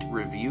 please rate,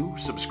 review,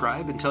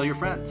 subscribe, and tell your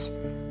friends.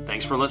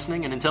 Thanks for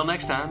listening, and until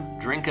next time,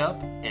 drink up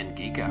and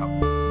geek out.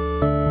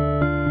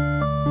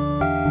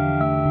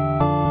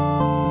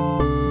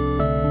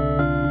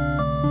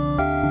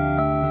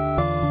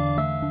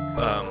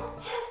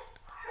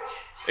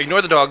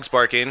 Ignore the dogs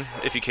barking,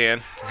 if you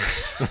can.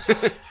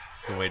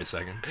 Wait a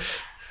second.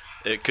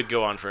 It could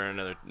go on for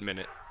another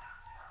minute.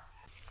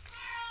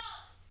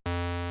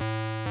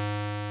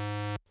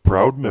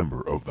 Proud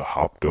member of the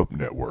Hopped Up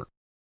Network.